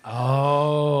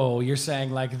 Oh, you're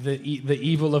saying like the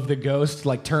evil of the ghost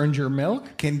like turned your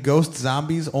milk? Can ghost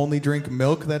zombies only drink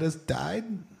milk that has died?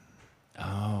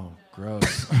 Oh,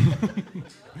 gross.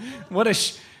 What a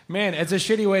man! It's a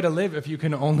shitty way to live if you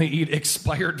can only eat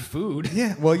expired food.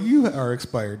 Yeah, well, you are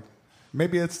expired.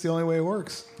 Maybe that's the only way it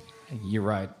works. You're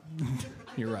right.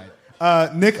 You're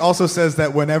right. Nick also says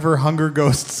that whenever hunger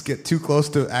ghosts get too close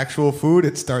to actual food,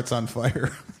 it starts on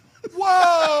fire.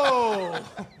 Whoa!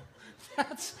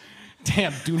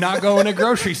 Damn, do not go in a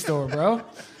grocery store, bro.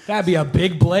 That'd be a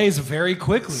big blaze very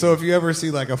quickly. So if you ever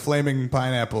see like a flaming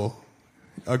pineapple,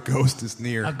 a ghost is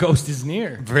near. A ghost is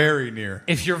near. Very near.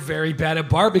 If you're very bad at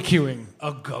barbecuing,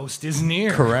 a ghost is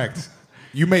near. Correct.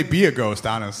 You may be a ghost,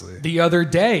 honestly. The other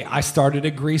day, I started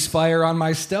a grease fire on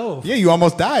my stove. Yeah, you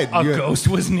almost died. A ghost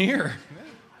was near.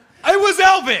 I was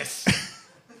Elvis!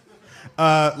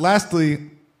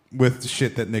 Lastly, with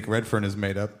shit that Nick Redfern has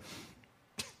made up,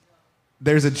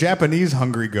 there's a Japanese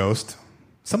hungry ghost.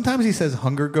 Sometimes he says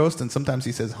hunger ghost, and sometimes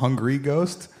he says hungry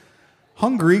ghost.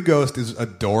 Hungry ghost is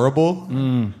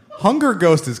adorable. Hunger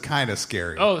ghost is kind of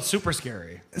scary. Oh, super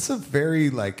scary. It's a very,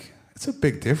 like... It's a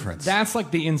big difference. That's like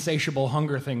the insatiable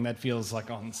hunger thing that feels like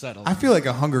unsettled. I feel like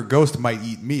a hunger ghost might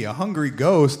eat me. A hungry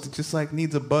ghost just like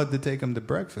needs a bud to take him to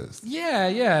breakfast.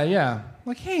 Yeah.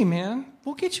 Like, hey, man,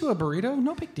 we'll get you a burrito.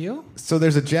 No big deal. So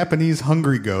there's a Japanese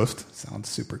hungry ghost. Sounds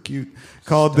super cute.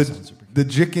 Called the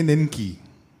Jikininki.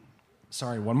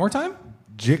 Sorry, one more time?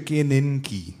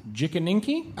 Jikininki.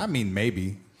 Jikininki? I mean,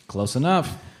 maybe. Close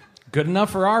enough. Good enough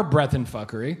for our breath and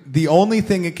fuckery. The only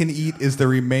thing it can eat is the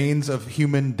remains of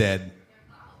human dead.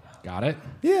 Got it?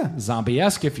 Yeah.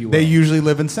 Zombie-esque, if you will. They usually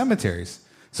live in cemeteries.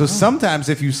 So sometimes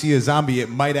if you see a zombie, it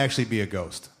might actually be a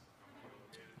ghost.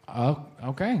 Oh,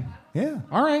 okay. Yeah.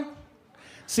 All right.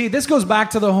 See, this goes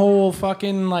back to the whole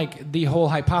fucking, like, the whole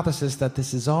hypothesis that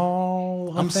this is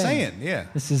all I'm saying, yeah.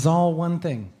 This is all one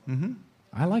thing. Mm-hmm.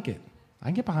 I like it. I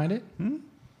can get behind it. Mm-hmm.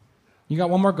 You got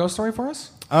one more ghost story for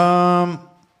us?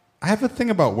 I have a thing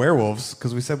about werewolves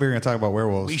because we said we were going to talk about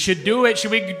werewolves. We should do it.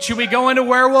 Should we go into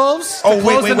werewolves? Oh,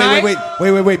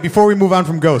 wait. Before we move on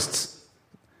from ghosts,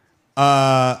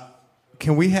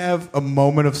 can we have a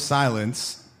moment of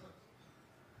silence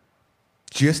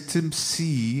just to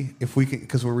see if we can,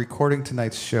 because we're recording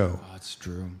tonight's show. Oh, that's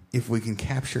true. If we can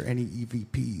capture any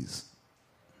EVPs.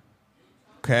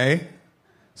 Okay?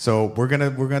 So we're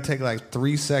gonna take like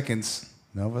 3 seconds.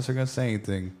 None of us are gonna say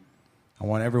anything. I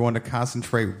want everyone to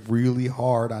concentrate really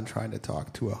hard on trying to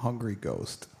talk to a hungry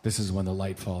ghost. This is when the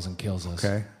light falls and kills us.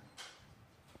 Okay?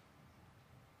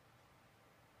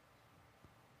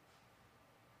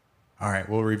 All right,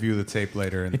 we'll review the tape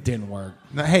later. It didn't work.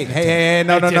 No, hey,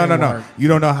 no. didn't work. You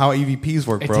don't know how EVPs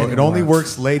work, bro. didn't It only work.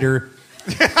 works later.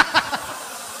 Stewart!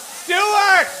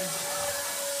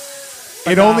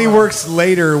 It only works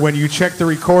later when you check the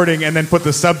recording and then put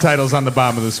the subtitles on the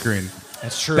bottom of the screen.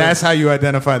 That's true. That's how you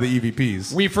identify the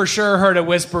EVPs. We for sure heard a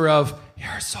whisper of,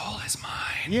 your soul is mine.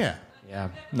 Yeah. Yeah.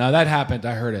 No, that happened.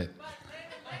 I heard it.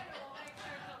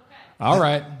 All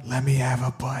right. Let me have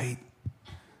a bite.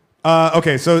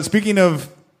 Okay, so speaking of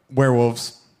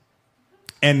werewolves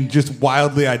and just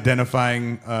wildly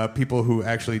identifying people who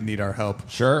actually need our help,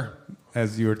 Sure.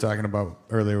 as you were talking about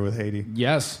earlier with Haiti.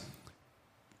 Yes.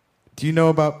 Do you know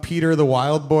about Peter the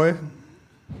Wild Boy?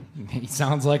 He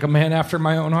sounds like a man after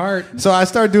my own heart. So I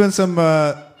started doing some,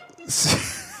 well,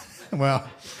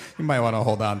 you might want to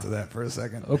hold on to that for a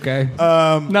second. Okay.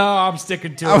 No, I'm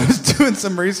sticking to I it. was doing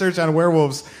some research on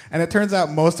werewolves, and it turns out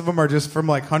most of them are just from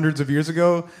like hundreds of years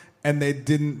ago, and they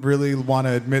didn't really want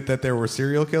to admit that there were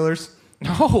serial killers.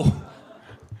 No.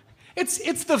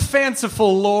 It's the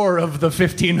fanciful lore of the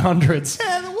 1500s.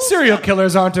 Yeah, the wolf- Serial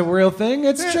killers aren't a real thing.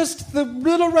 It's just the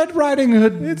Little Red Riding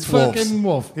Hood It's fucking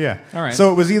wolves. wolf. Yeah. All right.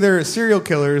 So it was either serial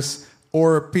killers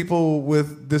or people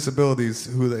with disabilities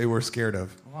who they were scared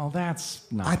of. Well, that's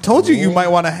not I told you cool. might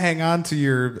want to hang on to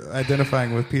your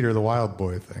identifying with Peter the Wild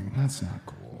Boy thing. That's not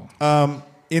cool.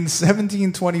 In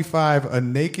 1725, a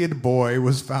naked boy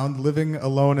was found living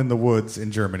alone in the woods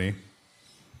in Germany.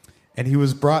 And he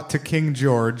was brought to King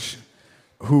George,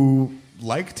 who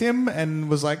liked him and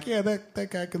was like, yeah, that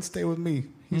guy can stay with me.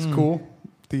 He's cool.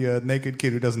 The naked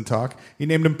kid who doesn't talk. He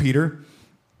named him Peter.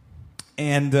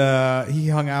 And he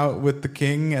hung out with the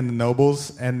king and the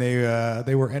nobles, and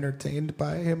they were entertained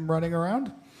by him running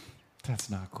around. That's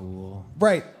not cool.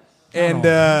 Right. And,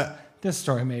 This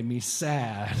story made me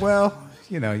sad. well,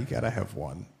 you know, you gotta have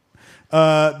one.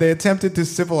 They attempted to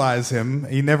civilize him.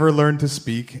 He never learned to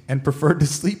speak and preferred to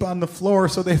sleep on the floor,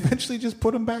 so they eventually just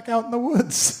put him back out in the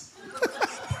woods.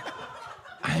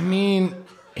 I mean,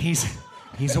 he's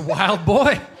a wild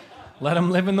boy. Let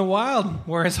him live in the wild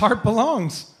where his heart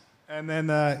belongs. And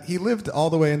then he lived all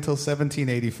the way until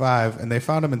 1785, and they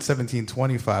found him in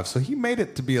 1725. So he made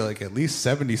it to be like at least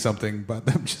 70-something by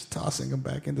them just tossing him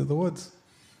back into the woods.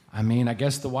 I mean, I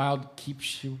guess the wild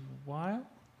keeps you wild.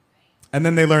 And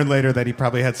then they learned later that he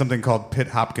probably had something called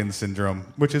Pitt-Hopkins syndrome,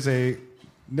 which is a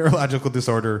neurological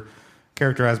disorder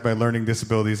characterized by learning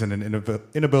disabilities and an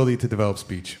inability to develop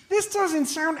speech. This doesn't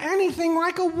sound anything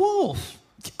like a wolf.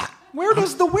 Where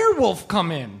does the werewolf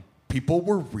come in? People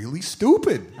were really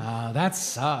stupid. That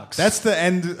sucks. That's the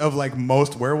end of like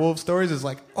most werewolf stories is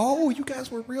like, oh, you guys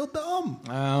were real dumb.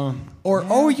 Or,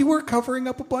 oh, you were covering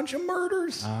up a bunch of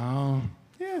murders.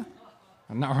 Yeah.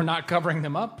 We're not covering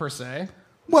them up per se.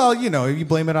 Well, you know, you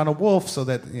blame it on a wolf so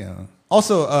that, you know.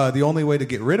 Also, the only way to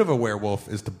get rid of a werewolf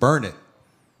is to burn it.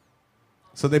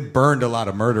 So they burned a lot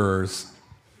of murderers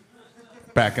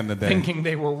back in the day. Thinking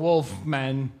they were wolf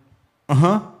men.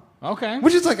 Okay.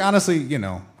 Which is like, honestly, you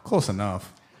know, close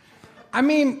enough. I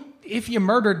mean, if you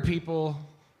murdered people,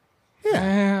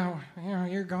 Yeah.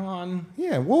 you're gone.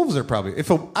 Yeah, wolves are probably...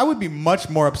 I would be much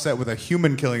more upset with a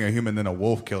human killing a human than a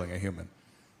wolf killing a human.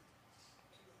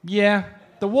 Yeah,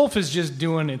 the wolf is just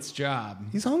doing its job.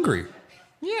 He's hungry.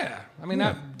 Yeah, I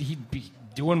mean, he'd be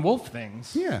doing wolf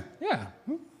things. Yeah. Yeah.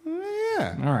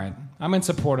 Yeah. All right, I'm in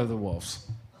support of the wolves.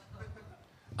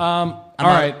 All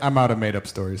right. I'm out of made-up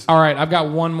stories. All right, I've got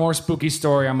one more spooky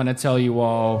story I'm going to tell you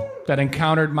all that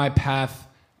encountered my path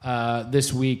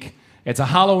this week. It's a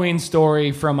Halloween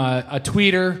story from a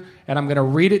tweeter, and I'm going to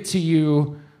read it to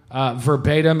you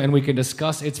verbatim, and we can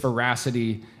discuss its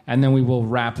veracity, and then we will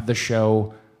wrap the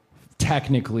show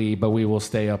technically, but we will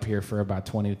stay up here for about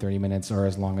 20 to 30 minutes, or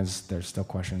as long as there's still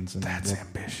questions. And That's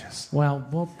ambitious. well,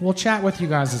 we'll chat with you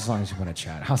guys as long as you want to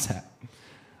chat. How's that?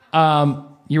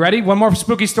 You ready? One more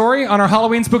spooky story on our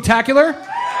Halloween Spooktacular?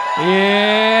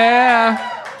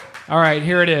 Yeah. All right,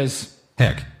 here it is.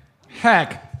 Heck.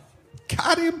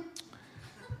 Got him.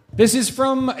 This is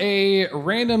from a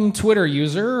random Twitter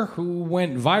user who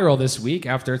went viral this week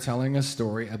after telling a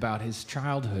story about his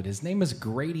childhood. His name is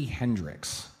Grady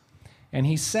Hendrix. And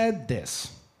he said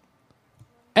this: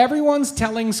 everyone's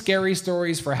telling scary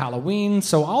stories for Halloween,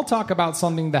 so I'll talk about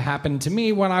something that happened to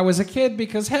me when I was a kid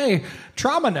because, hey,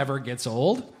 trauma never gets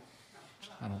old.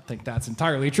 I don't think that's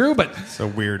entirely true, but It's a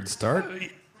weird start.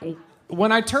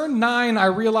 when I turned 9, I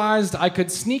realized I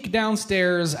could sneak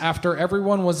downstairs after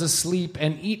everyone was asleep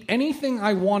and eat anything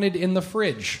I wanted in the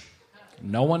fridge.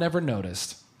 No one ever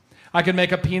noticed. I could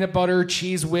make a peanut butter,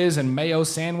 cheese whiz, and mayo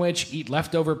sandwich, eat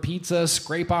leftover pizza,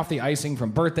 scrape off the icing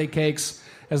from birthday cakes.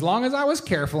 As long as I was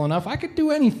careful enough, I could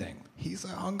do anything. He's a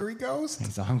hungry ghost?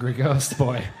 He's a hungry ghost,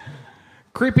 boy.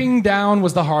 Creeping down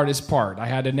was the hardest part. I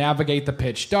had to navigate the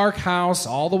pitch dark house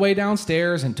all the way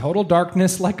downstairs in total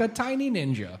darkness like a tiny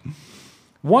ninja.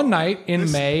 One night in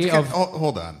May of...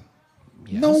 Hold on.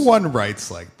 Yes? No one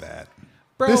writes like that.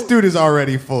 Bro, this dude is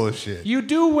already full of shit. You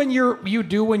do when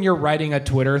you're writing a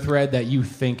Twitter thread that you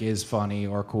think is funny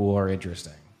or cool or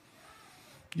interesting.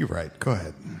 You're right. Go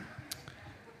ahead.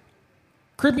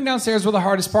 Creeping downstairs was the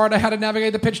hardest part. I had to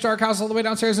navigate the pitch dark house all the way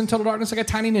downstairs in total darkness like a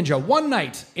tiny ninja. One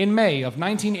night in May of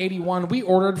 1981, we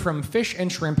ordered from Fish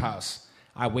and Shrimp House.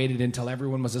 I waited until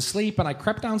everyone was asleep, and I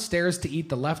crept downstairs to eat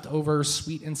the leftover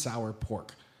sweet and sour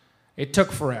pork. It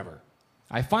took forever.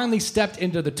 I finally stepped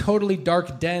into the totally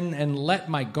dark den and let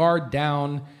my guard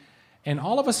down, and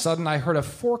all of a sudden I heard a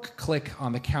fork click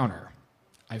on the counter.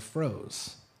 I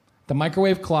froze. The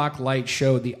microwave clock light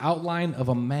showed the outline of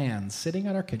a man sitting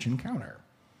at our kitchen counter.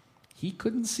 He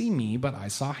couldn't see me, but I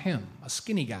saw him, a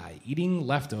skinny guy, eating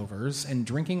leftovers and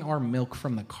drinking our milk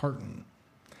from the carton.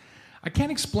 I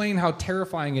can't explain how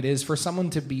terrifying it is for someone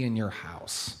to be in your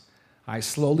house. I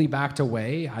slowly backed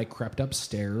away, I crept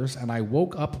upstairs, and I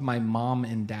woke up my mom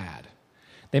and dad.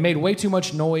 They made way too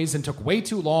much noise and took way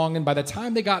too long, and by the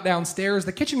time they got downstairs,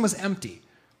 the kitchen was empty.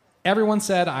 Everyone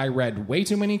said I read way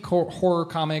too many horror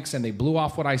comics, and they blew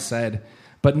off what I said,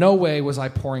 but no way was I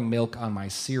pouring milk on my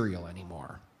cereal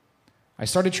anymore. I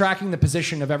started tracking the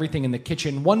position of everything in the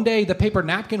kitchen. One day, the paper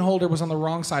napkin holder was on the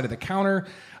wrong side of the counter.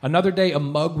 Another day, a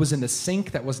mug was in the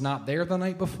sink that was not there the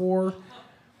night before.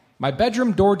 My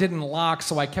bedroom door didn't lock,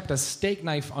 so I kept a steak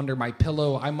knife under my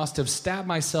pillow. I must have stabbed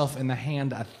myself in the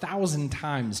hand 1,000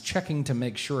 times, checking to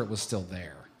make sure it was still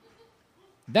there.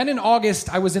 Then in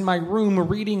August, I was in my room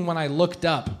reading when I looked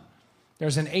up.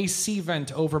 There's an AC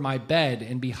vent over my bed,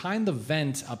 and behind the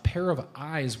vent, a pair of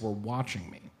eyes were watching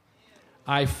me.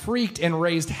 I freaked and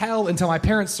raised hell until my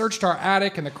parents searched our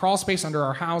attic and the crawl space under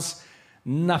our house.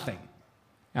 Nothing.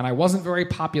 And I wasn't very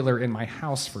popular in my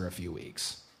house for a few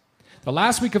weeks. The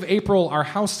last week of April, our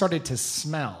house started to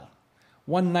smell.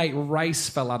 One night, rice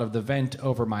fell out of the vent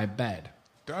over my bed.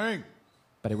 Dang.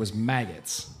 But it was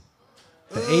maggots.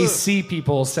 The AC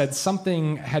people said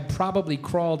something had probably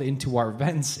crawled into our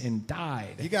vents and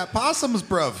died. You got possums,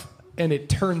 bruv. And it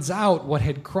turns out what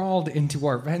had crawled into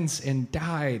our vents and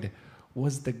died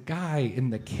was the guy in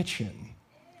the kitchen.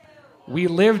 We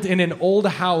lived in an old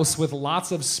house with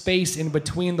lots of space in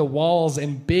between the walls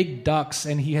and big ducts,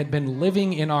 and he had been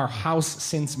living in our house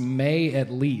since May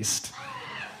at least.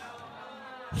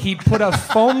 He'd put a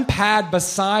foam pad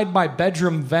beside my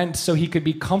bedroom vent so he could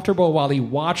be comfortable while he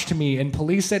watched me, and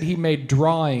police said he made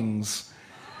drawings.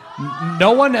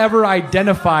 No one ever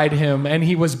identified him, and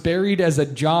he was buried as a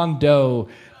John Doe.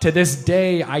 To this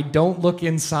day, I don't look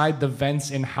inside the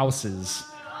vents in houses.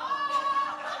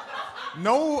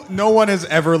 No one has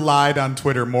ever lied on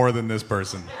Twitter more than this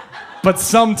person. But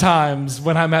sometimes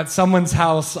when I'm at someone's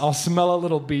house, I'll smell a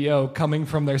little BO coming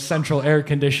from their central air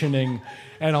conditioning,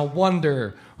 and I'll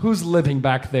wonder who's living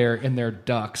back there in their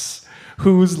ducts.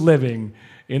 Who's living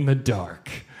in the dark?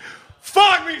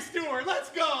 Fuck me, Stuart, let's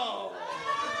go!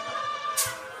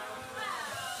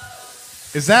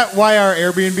 Is that why our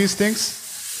Airbnb stinks?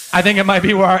 I think it might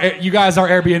be where you guys, our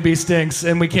Airbnb stinks,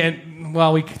 and we can't,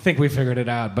 well, we think we figured it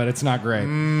out, but it's not great.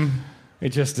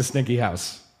 It's just a stinky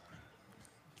house.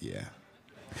 Yeah.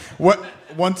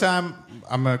 One time,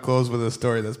 I'm going to close with a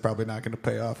story that's probably not going to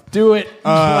pay off. Do it.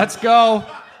 Let's go.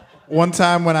 One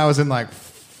time when I was in like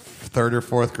 3rd or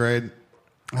 4th grade,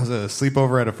 I was at a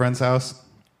sleepover at a friend's house,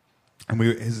 and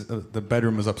the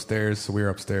bedroom was upstairs, so we were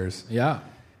upstairs. Yeah.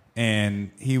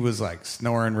 And he was like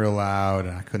snoring real loud,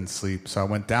 and I couldn't sleep. So I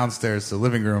went downstairs to the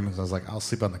living room, and I was like, I'll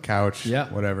sleep on the couch,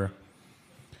 whatever.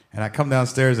 And I come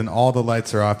downstairs, and all the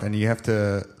lights are off, and you have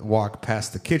to walk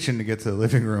past the kitchen to get to the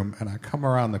living room. And I come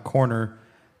around the corner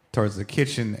towards the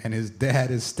kitchen, and his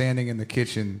dad is standing in the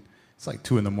kitchen. It's like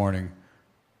 2 a.m.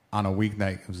 on a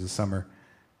weeknight. It was the summer.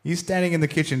 He's standing in the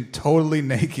kitchen totally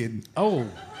naked. Oh.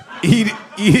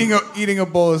 Eating a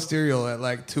bowl of cereal at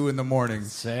like 2 a.m.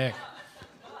 Sick.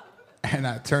 And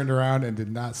I turned around and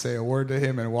did not say a word to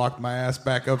him and walked my ass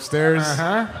back upstairs.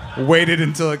 Waited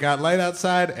until it got light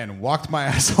outside and walked my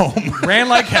ass home. Ran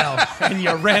like hell. And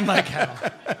you ran like hell.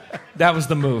 That was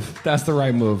the move. That's the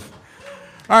right move.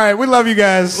 All right, we love you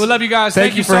guys. We love you guys.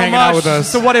 Thank you for so hanging much. out with us.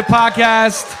 It's the What If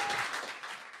Podcast.